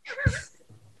nothing.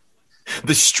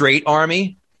 The straight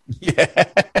army. Yeah.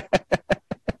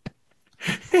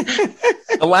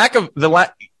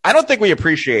 I don't think we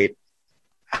appreciate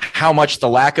how much the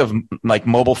lack of like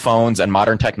mobile phones and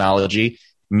modern technology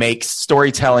makes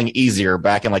storytelling easier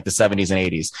back in like the 70s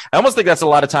and 80s. I almost think that's a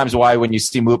lot of times why when you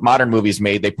see modern movies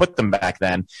made, they put them back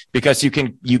then, because you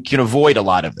can avoid a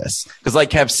lot of this. Because like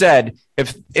Kev said,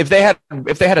 if they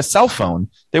had a cell phone,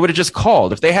 they would have just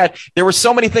called. There were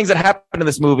so many things that happened in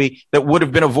this movie that would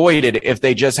have been avoided if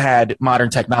they just had modern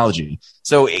technology.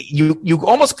 So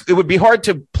it would be hard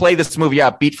to play this movie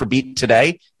out beat for beat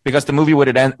today, because the movie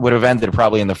would have ended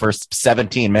probably in the first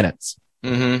 17 minutes.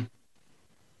 Mm-hmm.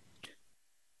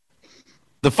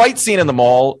 The fight scene in the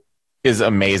mall is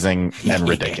amazing and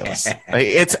ridiculous.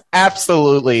 It's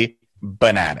absolutely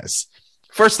bananas.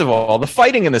 First of all, the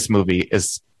fighting in this movie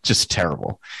is just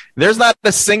terrible. There's not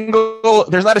a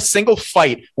single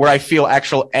fight where I feel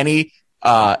any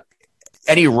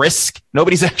any risk.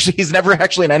 He's never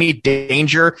actually in any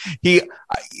danger.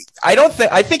 I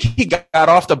think he got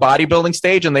off the bodybuilding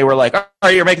stage and they were like, all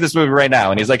right, you're making this movie right now.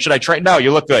 And he's like, should I train? No,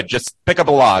 you look good. Just pick up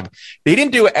a log. He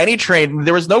didn't do any training.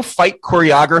 There was no fight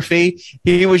choreography.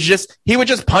 He would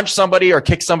just punch somebody or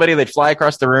kick somebody. They'd fly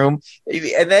across the room.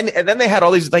 And then they had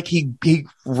all these, like, he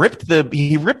ripped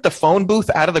the phone booth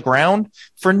out of the ground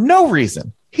for no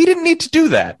reason. He didn't need to do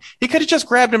that. He could have just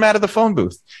grabbed him out of the phone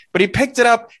booth, but he picked it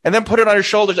up and then put it on his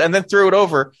shoulders and then threw it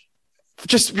over.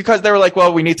 Just because they were like,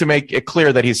 well, we need to make it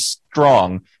clear that he's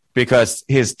strong because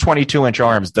his 22-inch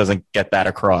arms doesn't get that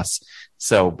across.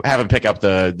 So have him pick up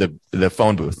the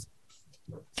phone booth.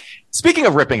 Speaking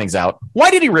of ripping things out,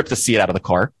 why did he rip the seat out of the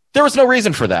car? There was no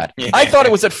reason for that. Yeah. I thought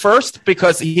it was at first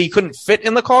because he couldn't fit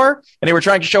in the car and they were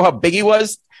trying to show how big he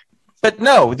was. But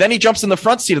no, then he jumps in the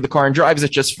front seat of the car and drives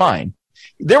it just fine.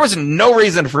 There was no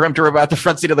reason for him to rip out the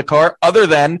front seat of the car other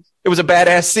than it was a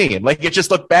badass scene. Like, it just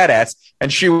looked badass,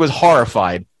 and she was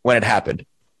horrified when it happened.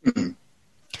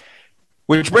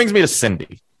 Which brings me to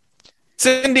Cindy.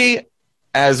 Cindy,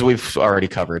 as we've already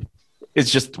covered,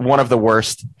 is just one of the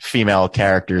worst female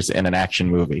characters in an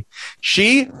action movie.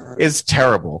 She is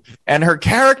terrible, and her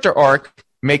character arc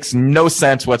makes no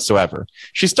sense whatsoever.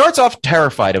 She starts off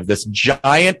terrified of this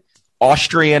giant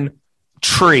Austrian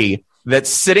tree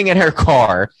that's sitting in her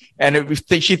car, and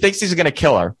she thinks he's going to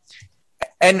kill her.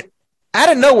 And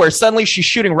out of nowhere, suddenly she's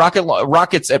shooting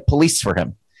rockets at police for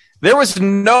him. There was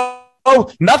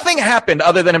nothing happened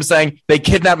other than him saying, they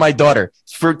kidnapped my daughter,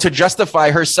 to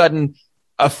justify her sudden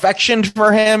affection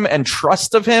for him and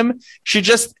trust of him. She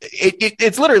just,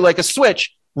 it's literally like a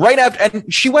switch right after.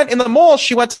 And she went in the mall.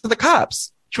 She went to the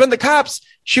cops.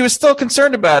 She was still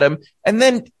concerned about him. And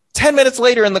then 10 minutes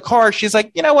later in the car, she's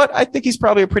like, you know what? I think he's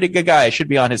probably a pretty good guy. I should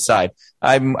be on his side.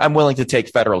 I'm willing to take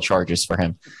federal charges for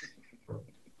him.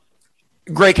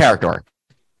 Great character arc.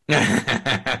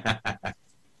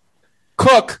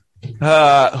 Cook,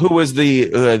 who was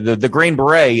the Green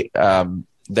Beret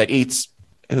that eats,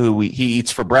 he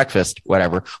eats for breakfast,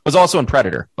 whatever, was also in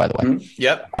Predator, by the way. Mm-hmm.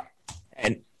 Yep.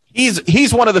 And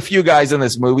he's one of the few guys in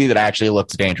this movie that actually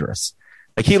looks dangerous.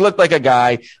 Like, he looked like a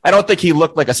guy. I don't think he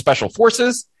looked like a special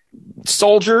forces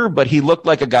soldier, but he looked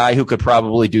like a guy who could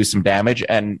probably do some damage.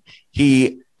 And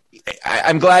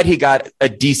I'm glad he got a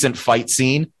decent fight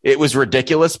scene. It was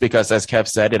ridiculous because, as Kev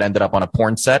said, it ended up on a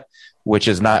porn set, which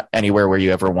is not anywhere where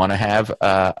you ever want to have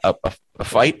a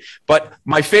fight. But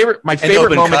my favorite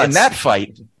moment in that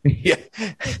fight,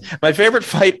 my favorite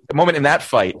moment in that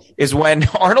fight is when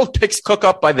Arnold picks Cook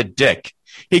up by the dick.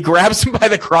 He grabs him by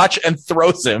the crotch and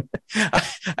throws him.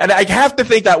 And I have to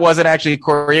think that wasn't actually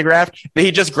choreographed.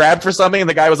 He just grabbed for something and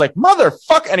the guy was like,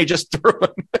 motherfucker, and he just threw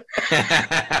him.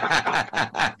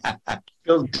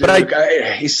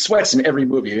 He sweats in every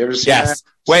movie. Have you ever seen that?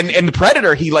 When in the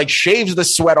Predator, he like shaves the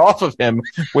sweat off of him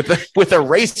with a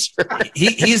razor.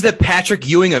 He's the Patrick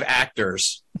Ewing of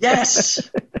actors. Yes.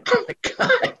 Oh my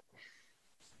God.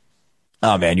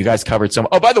 Oh man, you guys covered some.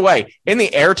 Oh, by the way, in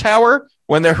the air tower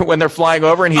when they're flying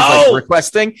over and he's like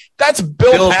requesting, that's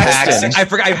Bill Paxton. I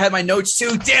forgot. I had my notes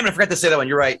too. Damn it, I forgot to say that one.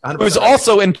 You're right. 100%. It was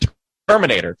also in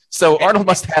Terminator, so Arnold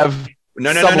must have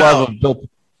no. level of Bill.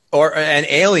 And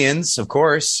Aliens, of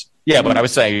course. Yeah, but I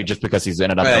was saying just because he's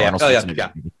in it.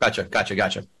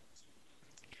 Gotcha.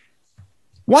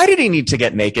 Why did he need to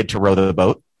get naked to row the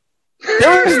boat?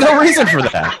 There was no reason for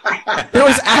that. There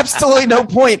was absolutely no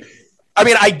point. I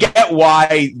mean, I get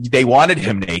why they wanted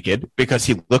him naked because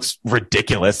he looks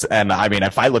ridiculous. And I mean,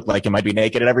 if I looked like him, I'd be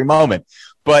naked at every moment.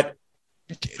 But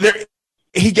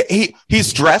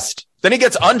he's dressed, then he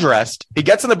gets undressed, he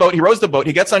gets in the boat, he rows the boat,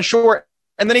 he gets on shore,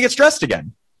 and then he gets dressed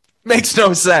again. Makes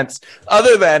no sense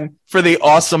other than for the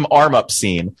awesome arm up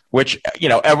scene, which,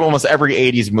 almost every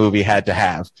 80s movie had to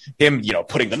have him,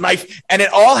 putting the knife, and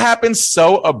it all happens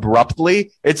so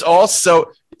abruptly. It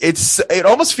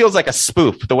almost feels like a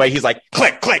spoof, the way he's like,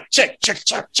 click, click, check.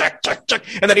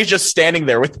 And then he's just standing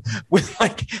there with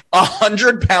like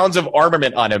 100 pounds of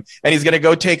armament on him. And he's going to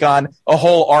go take on a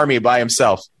whole army by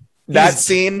himself. That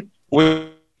scene was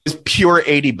pure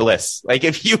 80 bliss. Like,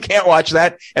 if you can't watch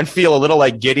that and feel a little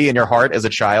like giddy in your heart as a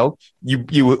child,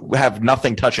 you have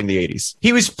nothing touching the 80s.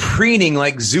 He was preening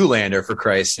like Zoolander, for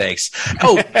Christ's sakes.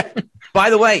 Oh, by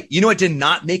the way, you know what did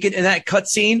not make it in that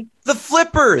cutscene? The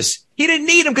flippers. He didn't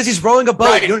need them because he's rowing a boat.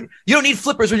 Right. You don't need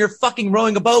flippers when you're fucking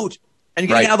rowing a boat and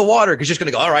you're getting out of the water, because you're just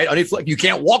going to go, all right, I need flippers. You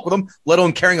can't walk with them, let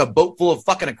alone carrying a boat full of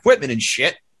fucking equipment and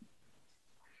shit.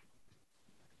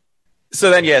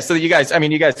 So you guys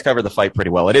covered the fight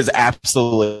pretty well. It is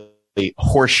absolutely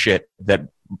horseshit that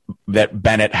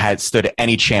Bennett had stood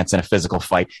any chance in a physical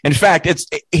fight. In fact,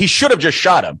 he should have just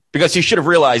shot him, because he should have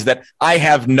realized that I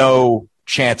have no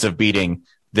chance of beating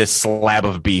this slab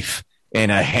of beef in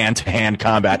a hand-to-hand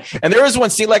combat. And there was one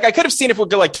scene, like I could have seen if we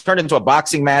could like turn it into a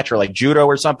boxing match or like judo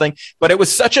or something, but it was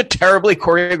such a terribly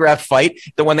choreographed fight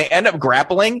that when they end up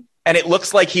grappling and it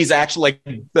looks like he's actually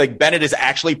like Bennett is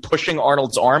actually pushing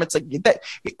Arnold's arm, it's like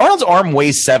Arnold's arm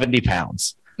weighs 70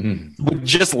 pounds.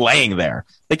 Just laying there.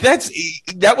 Like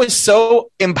that was so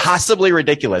impossibly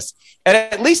ridiculous. And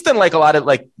at least in like a lot of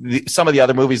like some of the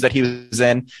other movies that he was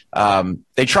in,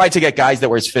 they tried to get guys that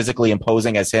were as physically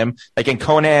imposing as him. Like in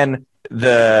Conan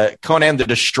the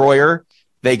Destroyer,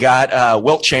 they got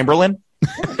Wilt Chamberlain,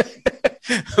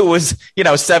 who was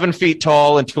 7 feet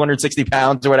tall and 260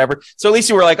 pounds or whatever. So at least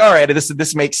you were like, all right,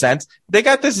 this makes sense. They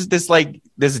got this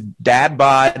dad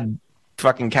bod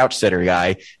fucking couch sitter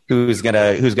guy who's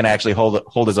gonna actually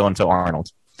hold his own to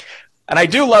Arnold. And I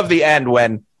do love the end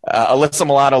when Alyssa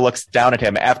Milano looks down at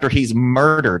him after he's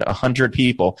murdered 100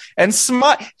 people and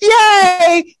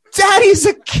yay, Daddy's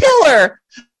a killer.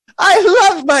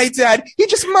 I love my dad. He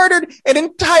just murdered an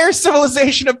entire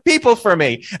civilization of people for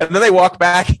me. And then they walk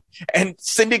back and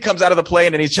Cindy comes out of the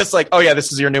plane and he's just like, oh yeah,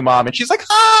 this is your new mom. And she's like,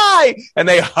 hi. And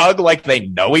they hug like they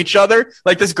know each other.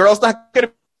 Like this girl's not going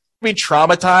to be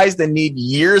traumatized and need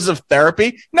years of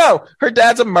therapy. No, her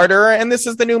dad's a murderer, and this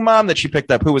is the new mom that she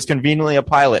picked up, who was conveniently a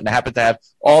pilot and happened to have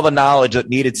all the knowledge that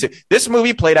needed to. This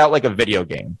movie played out like a video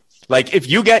game. Like if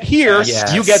you get here,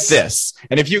 you get this,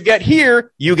 and if you get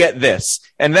here, you get this,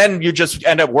 and then you just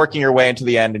end up working your way into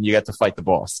the end, and you get to fight the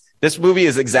boss. This movie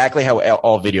is exactly how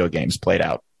all video games played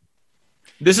out.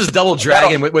 This is Double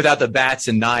Dragon without the bats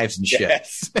and knives and shit.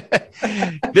 Yes.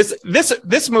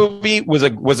 This movie was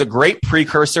a great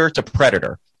precursor to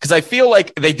Predator, because I feel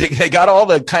like they got all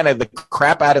the kind of the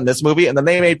crap out in this movie, and then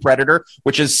they made Predator,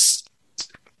 which is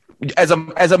as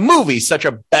a movie such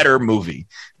a better movie.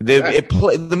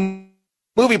 The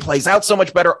movie plays out so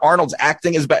much better. Arnold's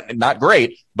acting is better, not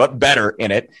great, but better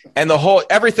in it. And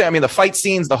everything, I mean, the fight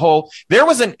scenes,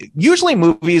 usually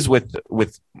movies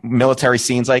with military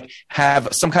scenes like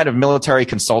have some kind of military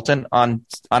consultant on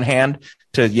hand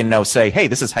to, say, hey,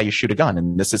 this is how you shoot a gun.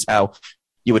 And this is how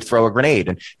you would throw a grenade.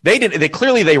 And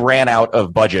they ran out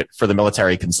of budget for the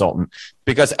military consultant,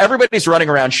 because everybody's running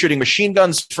around shooting machine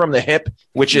guns from the hip,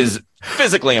 which is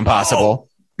physically impossible.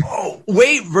 Oh,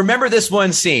 wait, remember this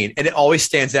one scene, and it always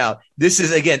stands out. This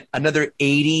is, again, another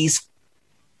 80s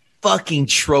fucking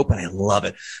trope, and I love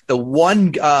it. The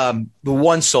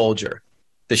one soldier,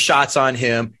 the shots on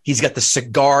him, he's got the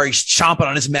cigar, he's chomping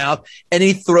on his mouth, and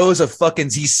he throws he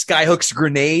skyhooks a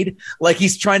grenade like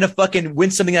he's trying to fucking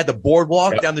win something at the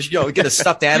boardwalk down the, get a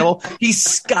stuffed animal. He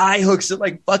skyhooks it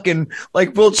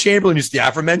like Wilt Chamberlain used to, the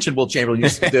aforementioned Wilt Chamberlain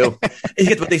used to do.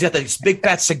 He's got this big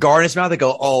fat cigar in his mouth. They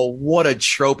go, oh, what a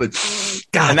trope.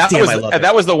 God damn, I love it.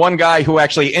 That was the one guy who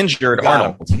actually injured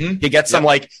Arnold. Mm-hmm. He gets some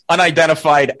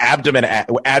unidentified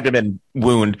abdomen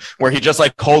wound where he just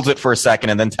holds it for a second,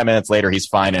 and then 10 minutes later he's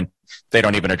fine, and they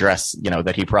don't even address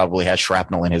that he probably has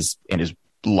shrapnel in his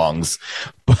lungs.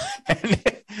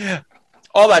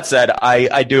 All that said,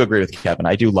 I do agree with Kevin.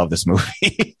 I do love this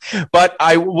movie. But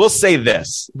I will say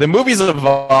this, the movie's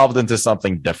evolved into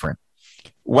something different.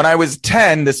 When I was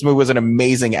 10, this movie was an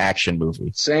amazing action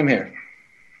movie. Same here.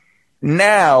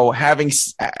 Now, having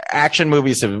action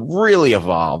movies have really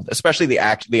evolved, especially the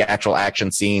actual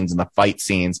action scenes and the fight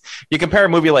scenes. You compare a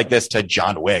movie like this to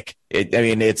John Wick.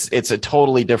 It's a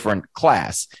totally different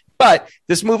class. But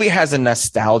this movie has a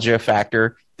nostalgia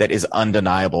factor that is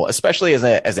undeniable, especially as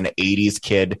an 80s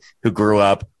kid who grew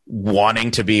up wanting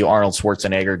to be Arnold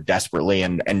Schwarzenegger desperately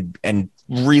and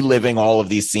reliving all of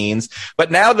these scenes.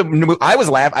 But now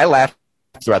I laughed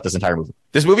throughout this entire movie.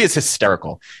 This movie is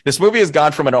hysterical. This movie has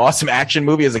gone from an awesome action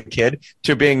movie as a kid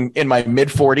to being in my mid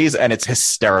 40s, and it's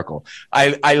hysterical.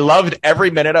 I loved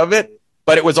every minute of it,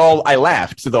 but I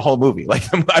laughed through the whole movie.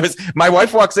 My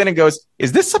wife walks in and goes,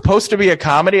 "Is this supposed to be a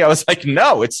comedy?" I was like,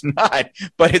 "No, it's not,"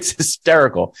 but it's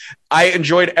hysterical. I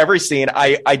enjoyed every scene.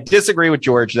 I disagree with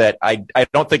George that I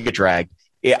don't think it dragged.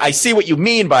 I see what you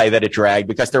mean by that it dragged,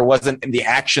 because there wasn't the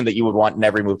action that you would want in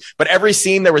every movie. But every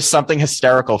scene, there was something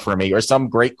hysterical for me, or some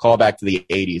great callback to the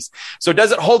 80s. So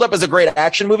does it hold up as a great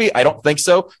action movie? I don't think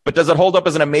so. But does it hold up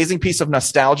as an amazing piece of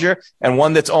nostalgia and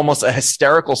one that's almost a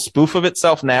hysterical spoof of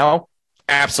itself now?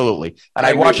 Absolutely. And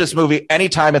I watch this movie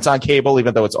anytime it's on cable,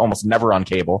 even though it's almost never on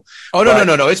cable. Oh, no.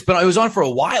 It was on for a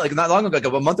while, not long ago, like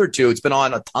a month or two. It's been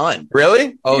on a ton.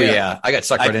 Really? Oh, yeah. I got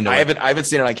sucked right into it. I haven't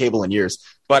seen it on cable in years,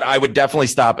 but I would definitely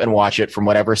stop and watch it from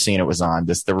whatever scene it was on.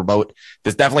 This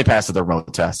definitely passes the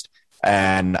remote test.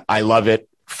 And I love it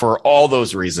for all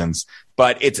those reasons.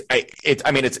 But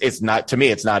it's not, to me,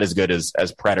 it's not as good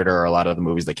as Predator or a lot of the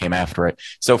movies that came after it.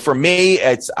 So for me,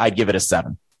 I'd give it a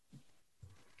 7.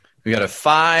 We got a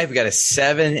 5, we got a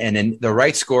 7, and then the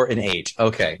right score an 8.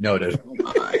 Okay, noted. Oh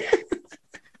my.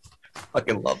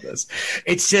 Fucking love this.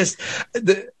 It's just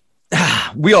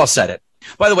we all said it.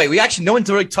 By the way, no one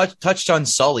really touched on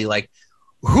Sully. Like,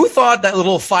 who thought that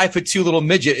little 5'2" little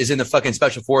midget is in the fucking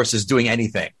special forces doing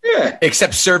anything? Yeah.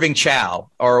 Except serving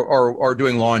chow or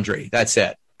doing laundry. That's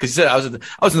it. Because he said I was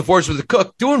in the forces with the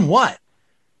cook. Doing what?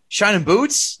 Shining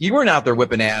boots? You weren't out there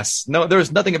whipping ass. No, there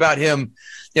was nothing about him.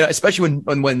 You know, especially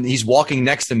when he's walking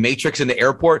next to Matrix in the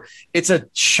airport. It's a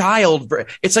child.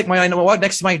 It's like I walk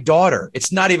next to my daughter.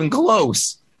 It's not even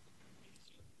close.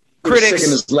 Critics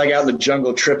sticking his leg out in the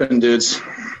jungle, tripping dudes.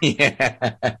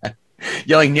 Yeah.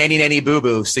 Yelling nanny nanny boo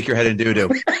boo, stick your head in doo doo.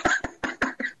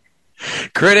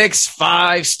 Critics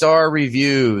 5-star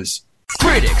reviews.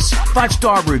 Critics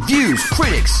 5-star reviews.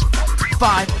 Critics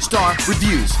 5-star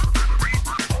reviews.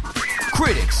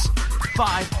 Critics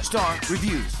 5-star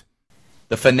reviews.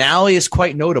 The finale is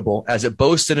quite notable as it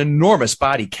boasts an enormous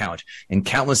body count and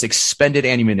countless expended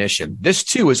ammunition. This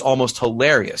too is almost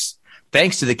hilarious,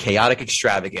 thanks to the chaotic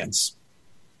extravagance.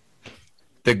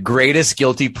 The greatest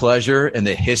guilty pleasure in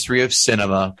the history of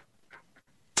cinema.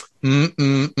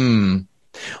 One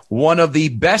of the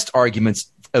best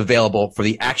arguments available for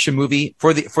the action movie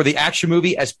for the action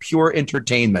movie as pure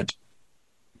entertainment.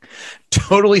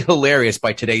 Totally hilarious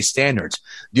by today's standards.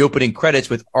 The opening credits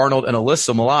with Arnold and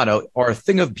Alyssa Milano are a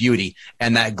thing of beauty,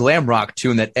 and that glam rock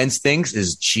tune that ends things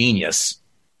is genius.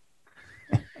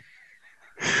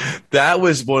 That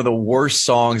was one of the worst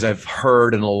songs I've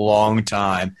heard in a long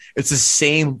time. It's the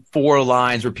same 4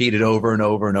 lines repeated over and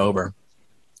over and over.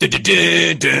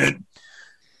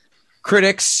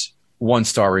 Critics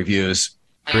 1-star reviews.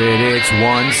 Critics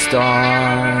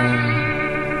 1-star.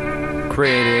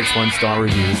 Critics 1-star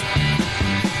reviews.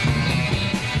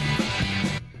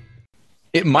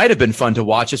 It might have been fun to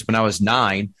watch this when I was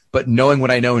 9, but knowing what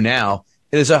I know now,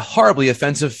 it is a horribly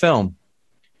offensive film.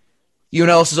 You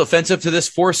know what else is offensive to this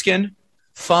foreskin?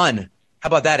 Fun. How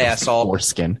about that, asshole?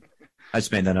 Foreskin. I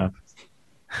just made that up.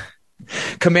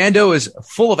 Commando is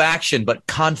full of action, but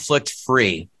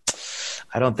conflict-free.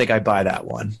 I don't think I buy that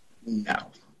one. No.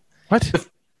 What?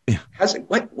 How's it?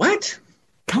 What?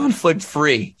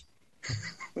 Conflict-free.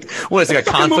 What is it, like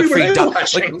a conflict-free?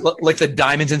 Like the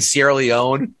diamonds in Sierra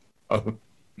Leone? Oh.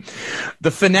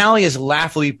 The finale is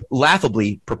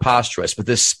laughably preposterous, with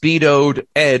this speedoed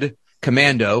Ed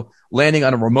Commando landing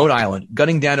on a remote island,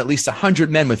 gunning down at least 100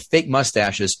 men with fake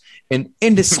mustaches, and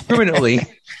indiscriminately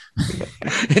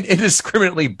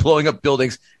blowing up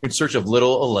buildings in search of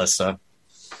little Alyssa.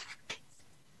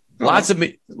 Lots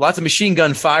of machine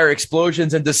gun fire,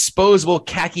 explosions, and disposable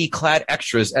khaki-clad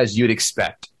extras, as you'd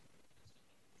expect.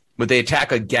 Would they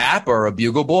attack a Gap or a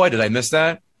Bugle Boy? Did I miss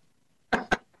that?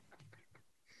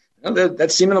 Well,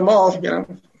 that's seen in the mall, you know.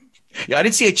 Yeah, I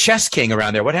didn't see a Chess King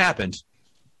around there. What happened?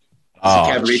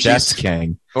 Oh, Chess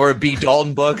King. Or a B.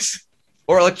 Dalton Books.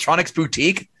 Or Electronics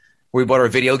Boutique, where we bought our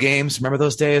video games. Remember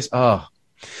those days? Oh,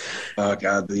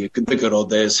 God, the good old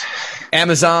days.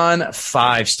 Amazon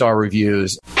 5-star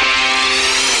reviews.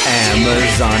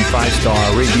 Amazon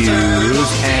 5-star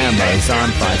reviews. Amazon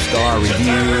 5-star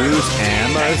reviews.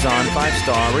 Amazon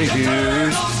 5-star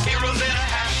reviews.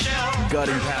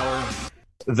 Gutting power.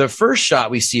 The first shot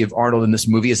we see of Arnold in this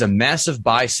movie is a massive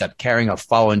bicep carrying a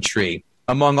fallen tree.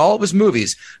 Among all of his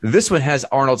movies, this one has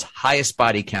Arnold's highest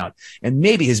body count and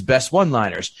maybe his best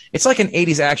one-liners. It's like an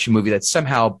 80s action movie that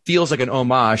somehow feels like an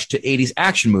homage to 80s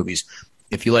action movies.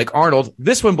 If you like Arnold,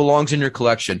 this one belongs in your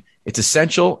collection. It's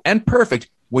essential and perfect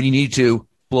when you need to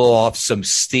blow off some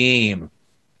steam.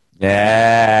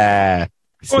 Yeah. I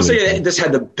won't say this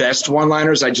had the best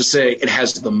one-liners. I just say it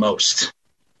has the most.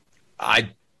 I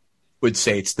would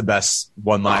say it's the best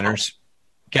one-liners.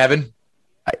 Kevin?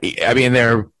 I mean,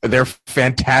 they're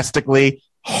fantastically,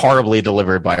 horribly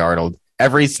delivered by Arnold.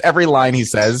 Every line he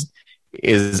says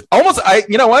is almost,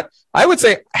 you know what? I would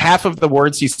say half of the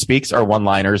words he speaks are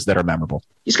one-liners that are memorable.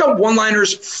 He's got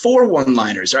one-liners for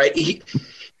one-liners, right?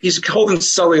 He's holding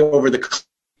Sully over the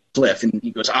cliff, and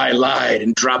he goes, "I lied,"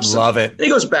 and drops Love him. it. Then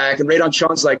he goes back, and Radon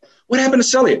Sean's like, "What happened to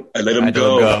Sully?" I let him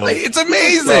go. It's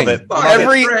amazing. Love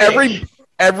it.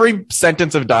 Every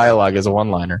sentence of dialogue is a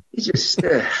one-liner. He just...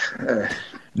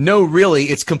 No, really,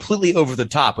 it's completely over the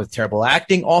top with terrible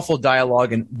acting, awful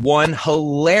dialogue, and one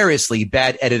hilariously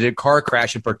bad edited car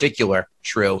crash in particular.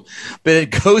 True. But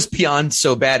it goes beyond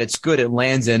so bad it's good. It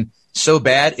lands in so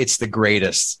bad it's the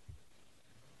greatest.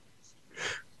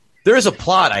 There is a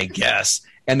plot, I guess,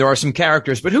 And there are some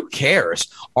characters, but who cares?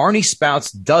 Arnie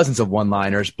spouts dozens of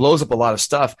one-liners, blows up a lot of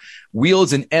stuff,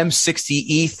 wields an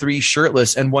M60E3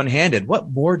 shirtless and one-handed. What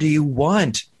more do you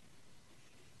want?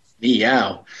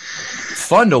 Meow.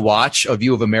 Fun to watch, A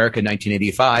View of America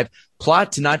 1985.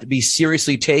 Plot to not be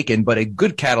seriously taken, but a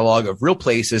good catalog of real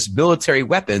places, military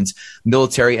weapons,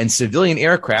 military and civilian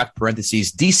aircraft,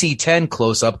 parentheses, DC-10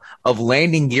 close-up of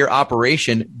landing gear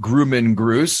operation Grumman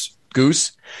Goose,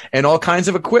 and all kinds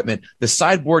of equipment. The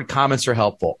sideboard comments are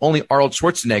helpful. Only Arnold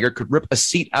Schwarzenegger could rip a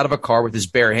seat out of a car with his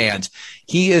bare hands.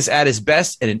 He is at his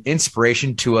best and an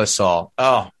inspiration to us all.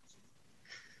 Oh.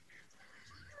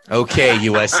 Okay,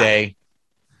 USA.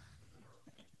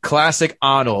 Classic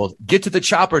Arnold. Get to the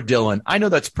chopper, Dylan. I know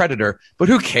that's Predator, but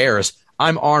who cares?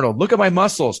 I'm Arnold. Look at my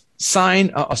muscles.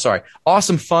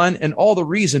 Awesome fun and all the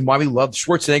reason why we love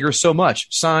Schwarzenegger so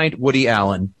much. Signed, Woody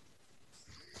Allen.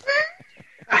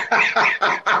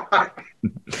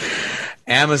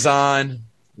 Amazon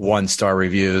 1-star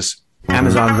reviews.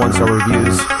 Amazon 1-star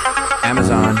reviews.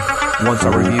 Amazon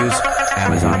 1-star reviews.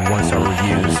 Amazon 1-star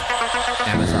reviews.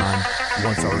 Amazon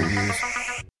 1-star reviews.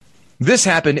 This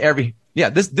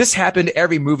happened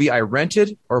every movie I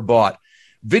rented or bought.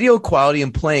 Video quality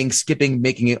and playing skipping,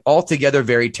 making it altogether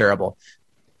very terrible.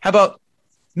 How about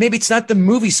maybe it's not the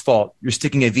movie's fault you're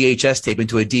sticking a VHS tape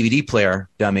into a DVD player,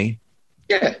 dummy?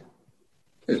 Yeah.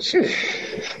 The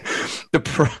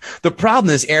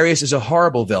problem is Arius is a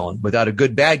horrible villain. Without a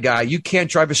good bad guy, you can't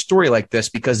drive a story like this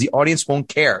because the audience won't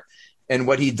care and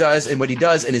what he does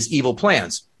and his evil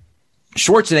plans.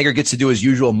 Schwarzenegger gets to do his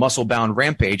usual muscle-bound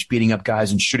rampage, beating up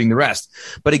guys and shooting the rest.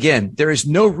 But again, there is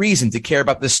no reason to care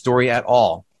about this story at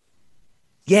all.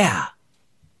 Yeah.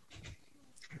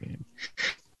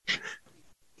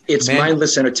 It's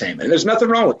mindless entertainment. There's nothing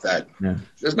wrong with that. Yeah.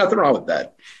 There's nothing wrong with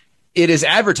that. It is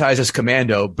advertised as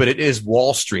Commando, but it is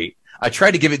Wall Street. I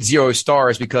tried to give it 0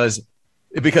 stars because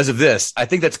of this. I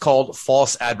think that's called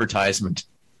false advertisement.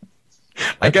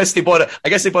 I guess they bought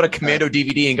a Commando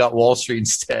DVD and got Wall Street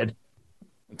instead.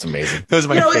 It's amazing. Those are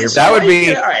my favorite. That would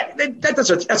be all right.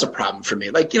 That's a problem for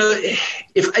me. Like,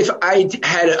 if I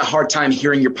had a hard time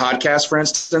hearing your podcast, for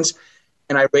instance,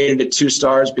 and I rated it 2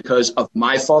 stars because of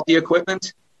my faulty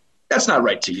equipment, that's not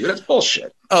right to you. That's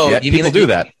bullshit. Oh, yeah, you people do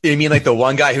that. You mean like the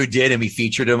one guy who did, and we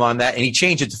featured him on that, and he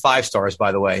changed it to 5 stars,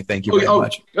 by the way. Thank you very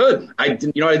much. Good. I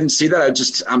didn't see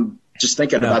that. I'm just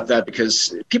thinking about that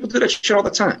because people do that shit all the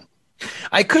time.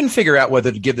 I couldn't figure out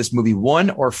whether to give this movie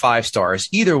 1 or 5 stars.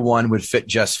 Either one would fit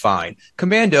just fine.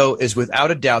 Commando is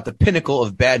without a doubt the pinnacle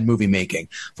of bad movie making.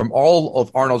 From all of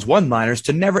Arnold's one-liners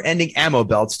to never-ending ammo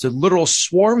belts to literal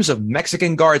swarms of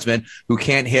Mexican guardsmen who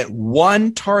can't hit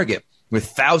one target with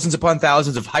thousands upon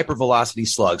thousands of hypervelocity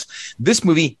slugs. This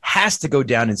movie has to go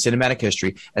down in cinematic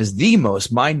history as the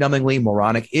most mind-numbingly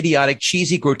moronic, idiotic,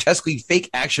 cheesy, grotesquely fake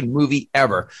action movie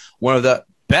ever. One of the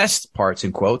best parts,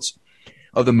 in quotes,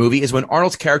 of the movie is when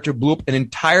Arnold's character blew up an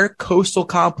entire coastal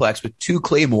complex with 2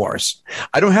 claymores.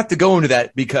 I don't have to go into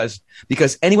that because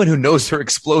anyone who knows their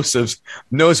explosives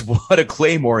knows what a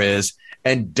claymore is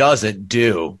and doesn't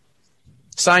do.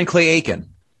 Signed, Clay Aiken.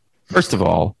 First of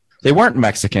all, they weren't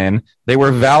Mexican. They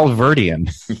were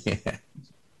Valverdean. Yeah.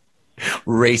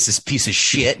 Racist piece of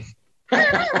shit.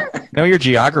 Know your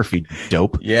geography,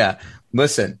 dope. Yeah.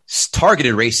 Listen,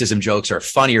 targeted racism jokes are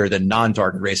funnier than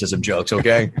non-targeted racism jokes,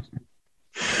 okay?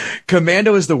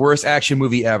 Commando is the worst action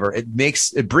movie ever. It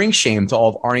brings shame to all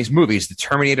of Arnie's movies, The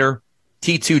Terminator,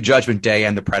 T2, Judgment Day,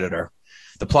 and The Predator.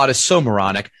 The plot is so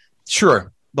moronic.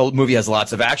 Sure, the movie has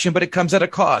lots of action, but it comes at a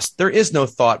cost. There is no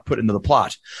thought put into the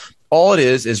plot. All it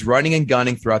is running and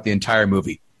gunning throughout the entire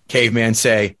movie. Caveman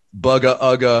say, bugga,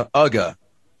 ugga, ugga.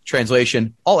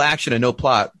 Translation, all action and no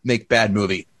plot make bad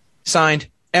movie. Signed,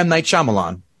 M. Night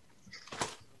Shyamalan.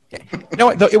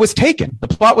 No, it was taken. The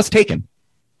plot was taken.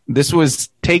 This was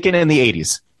taken in the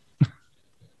 80s.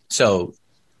 So,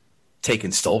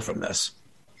 Taken stole from this.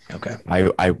 Okay.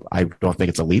 I don't think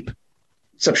it's a leap.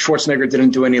 Except Schwarzenegger didn't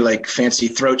do any like fancy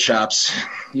throat chops.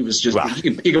 He was just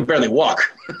he could barely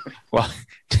walk. Well,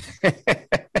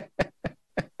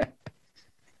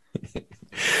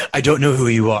 I don't know who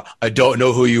you are. I don't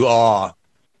know who you are.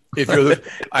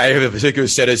 I have a particular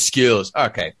set of skills.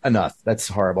 Okay, enough. That's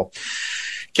horrible.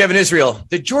 Kevin Israel,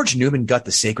 did George Newman gut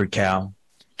the sacred cow?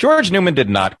 George Newman did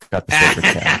not gut the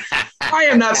sacred cow. I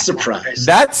am not surprised.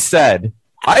 That said,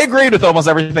 I agreed with almost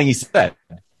everything he said.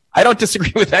 I don't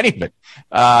disagree with any of it.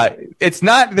 It's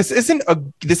not. This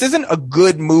isn't a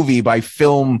good movie by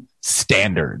film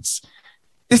standards.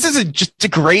 This is just a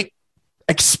great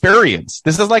experience.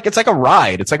 It's like a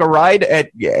ride. It's like a ride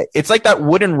it's like that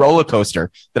wooden roller coaster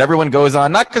that everyone goes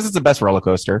on, not because it's the best roller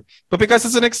coaster, but because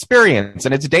it's an experience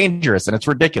and it's dangerous and it's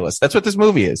ridiculous. That's what this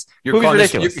movie is. You're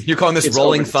calling this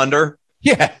Rolling Thunder?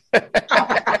 Yeah.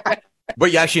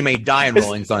 But you actually may die in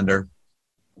Rolling Thunder.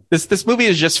 This movie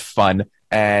is just fun,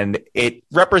 and it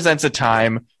represents a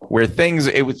time where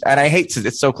and I hate to,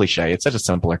 it's so cliche. It's such a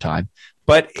simpler time,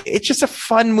 but it's just a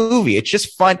fun movie. It's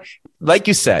just fun. Like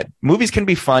you said, movies can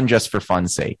be fun just for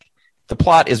fun's sake. The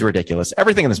plot is ridiculous.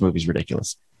 Everything in this movie is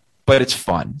ridiculous, but it's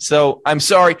fun. So I'm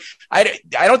sorry. I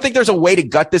don't think there's a way to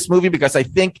gut this movie, because I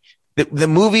think that the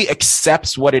movie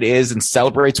accepts what it is and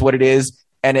celebrates what it is,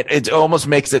 and it almost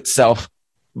makes itself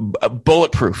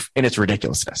bulletproof in its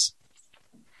ridiculousness.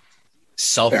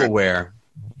 Self-aware.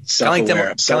 Kind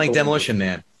of like Demolition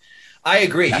Man. I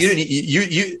agree. Yes.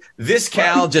 You this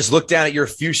Cal just looked down at your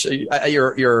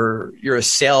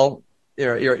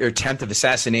attempt of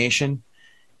assassination,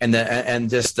 and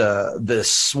just the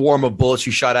swarm of bullets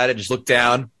you shot at it. Just looked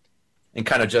down and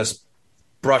kind of just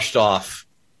brushed off,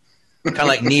 kind of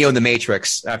like Neo in the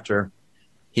Matrix after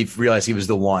he realized he was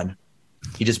the one.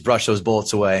 He just brushed those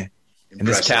bullets away. And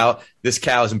this cow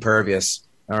is impervious.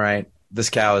 All right,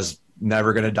 this cow is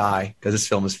never going to die, because this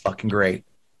film is fucking great,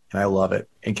 and I love it,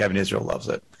 and Kevin Israel loves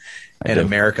it, and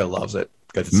America loves it,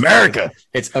 because it's America.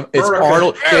 It's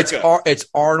Arnold. America. It's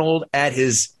Arnold at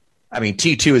his. I mean,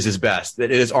 T2 is his best.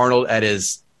 It is Arnold at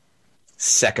his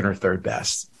second or third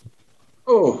best.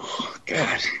 Oh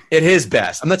God! At his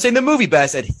best. I'm not saying the movie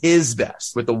best. At his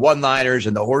best, with the one-liners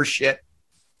and the horse shit.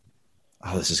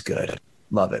 Oh, this is good.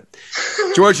 Love it.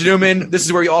 George Newman, this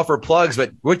is where you offer plugs,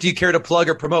 but what do you care to plug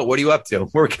or promote? What are you up to?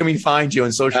 Where can we find you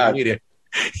on social media?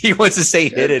 He wants to stay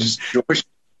hidden. George,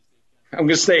 I'm going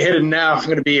to stay hidden now. I'm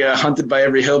going to be hunted by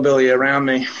every hillbilly around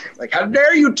me. Like, how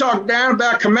dare you talk down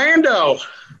about Commando?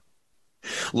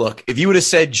 Look, if you would have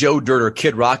said Joe Dirt or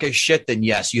Kid Rock shit, then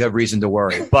yes, you have reason to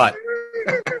worry. But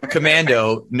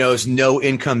Commando knows no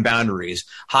income boundaries.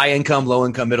 High income, low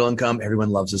income, middle income.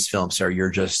 Everyone loves this film, sir.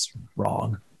 You're just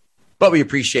wrong. But we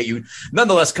appreciate you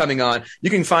nonetheless coming on.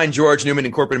 You can find George Newman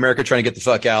in corporate America trying to get the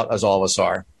fuck out, as all of us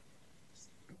are.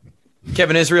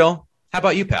 Kevin Israel, how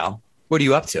about you, pal? What are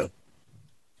you up to?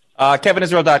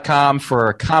 KevinIsrael.com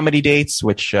for comedy dates,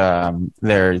 which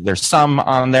there's some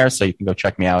on there, so you can go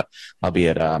check me out. I'll be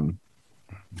at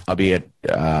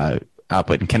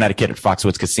Output in Connecticut at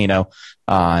Foxwoods Casino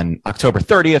on October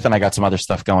 30th, and I got some other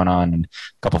stuff going on and a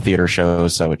couple theater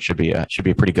shows, so it should be a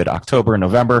pretty good October and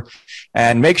November.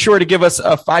 And make sure to give us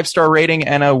a 5-star rating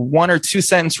and a 1 or 2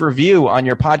 sentence review on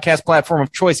your podcast platform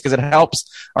of choice, because it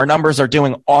helps. Our numbers are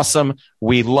doing awesome.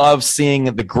 We love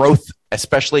seeing the growth,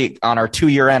 especially on our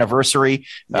 2-year anniversary,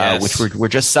 which we're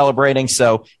just celebrating.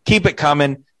 So keep it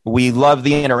coming. We love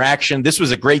the interaction. This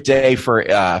was a great day for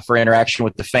interaction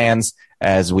with the fans,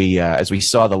 as we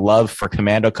saw the love for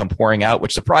Commando come pouring out,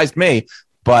 which surprised me.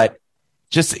 But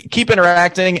just keep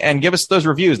interacting and give us those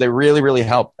reviews. They really, really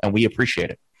help, and we appreciate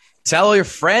it. Tell all your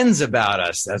friends about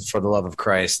us. That's for the love of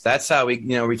Christ. That's how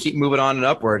we keep moving on and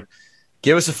upward.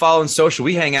 Give us a follow on social.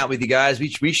 We hang out with you guys.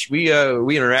 We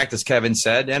interact, as Kevin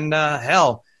said, and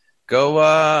hell.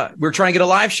 We're trying to get a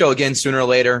live show again sooner or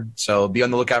later, so be on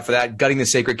the lookout for that.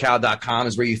 GuttingTheSacredCow.com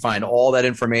is where you find all that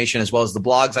information, as well as the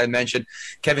blogs I mentioned.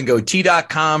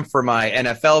 KevinGoatee.com for my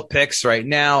NFL picks. Right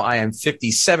now, I am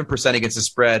 57% against the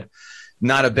spread.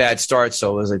 Not a bad start,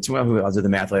 so I'll do the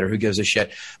math later. Who gives a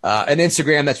shit? And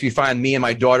Instagram, that's where you find me and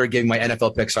my daughter giving my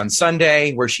NFL picks on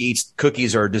Sunday, where she eats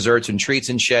cookies or desserts and treats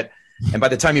and shit. And by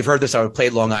the time you've heard this, I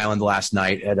played Long Island last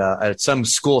night at some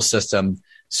school system.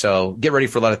 So get ready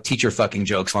for a lot of teacher fucking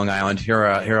jokes, Long Island. Here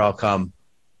I'll come.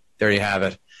 There you have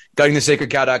it.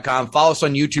 GuttingTheSacredCow.com. Follow us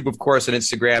on YouTube, of course, and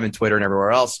Instagram and Twitter and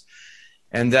everywhere else.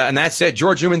 And that's it.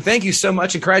 George Newman, thank you so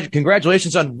much. And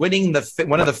congratulations on winning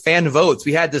one of the fan votes.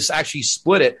 We had to actually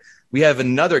split it. We have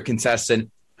another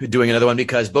contestant doing another one,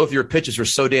 because both of your pitches were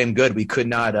so damn good. We could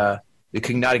not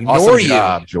ignore awesome you.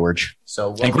 Job, George.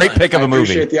 So and great pick of a movie. I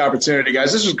appreciate the opportunity,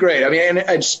 guys. This was great. I mean,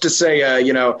 and just to say,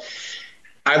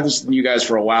 I've listened to you guys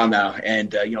for a while now,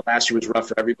 and last year was rough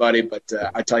for everybody, but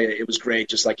I tell you, it was great.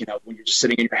 Just like when you're just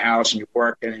sitting in your house and you're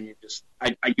working,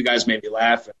 and you guys made me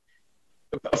laugh.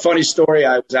 A funny story: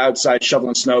 I was outside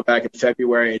shoveling snow back in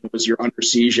February, and it was your Under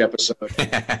Siege episode.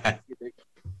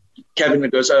 Kevin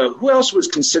goes, "Who else was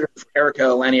considered for Erica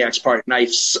Laniak's part?" And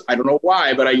I don't know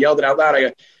why, but I yelled it out loud. I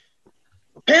go,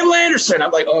 "Pamela Anderson."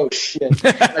 I'm like, "Oh shit!"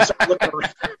 I started looking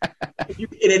around.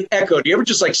 It echoed. Do you ever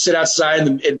just sit outside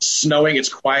and it's snowing, it's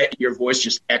quiet, your voice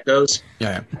just echoes?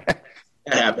 Yeah.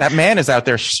 That man is out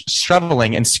there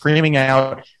shoveling and screaming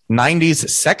out 90s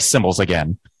sex symbols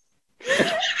again.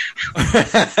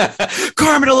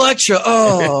 Carmen Electra.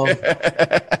 Oh.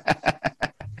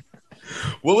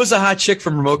 What was the hot chick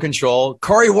from Remote Control?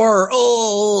 Kari Warrer.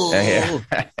 Oh.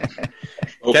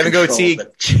 Kevin Goatee.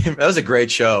 That was a great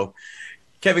show.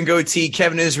 Kevin Goatee,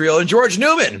 Kevin Israel, and George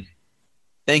Newman.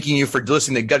 Thanking you for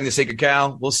listening to Gutting the Sacred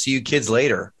Cow. We'll see you kids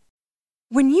later.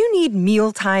 When you need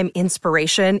mealtime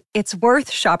inspiration, it's worth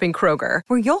shopping Kroger,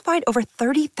 where you'll find over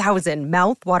 30,000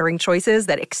 mouth-watering choices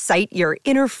that excite your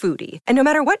inner foodie. And no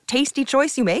matter what tasty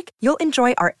choice you make, you'll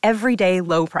enjoy our everyday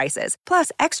low prices,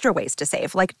 plus extra ways to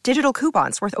save, like digital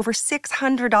coupons worth over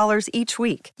 $600 each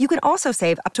week. You can also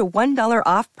save up to $1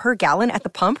 off per gallon at the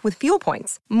pump with fuel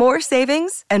points. More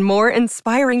savings and more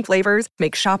inspiring flavors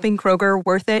make shopping Kroger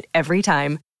worth it every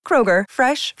time. Kroger,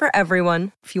 fresh for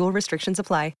everyone. Fuel restrictions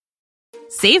apply.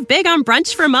 Save big on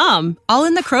brunch for mom, all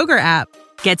in the Kroger app.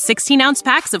 Get 16-ounce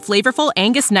packs of flavorful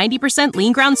Angus 90%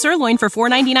 lean ground sirloin for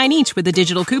 $4.99 each with a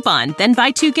digital coupon. Then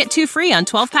buy 2, get 2 free on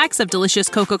 12 packs of delicious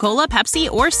Coca-Cola,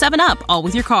 Pepsi, or 7-Up, all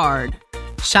with your card.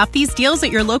 Shop these deals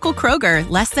at your local Kroger,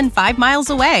 less than 5 miles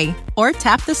away. Or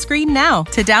tap the screen now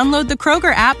to download the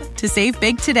Kroger app to save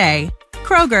big today.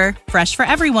 Kroger, fresh for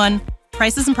everyone.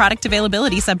 Prices and product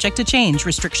availability subject to change.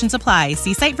 Restrictions apply.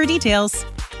 See site for details.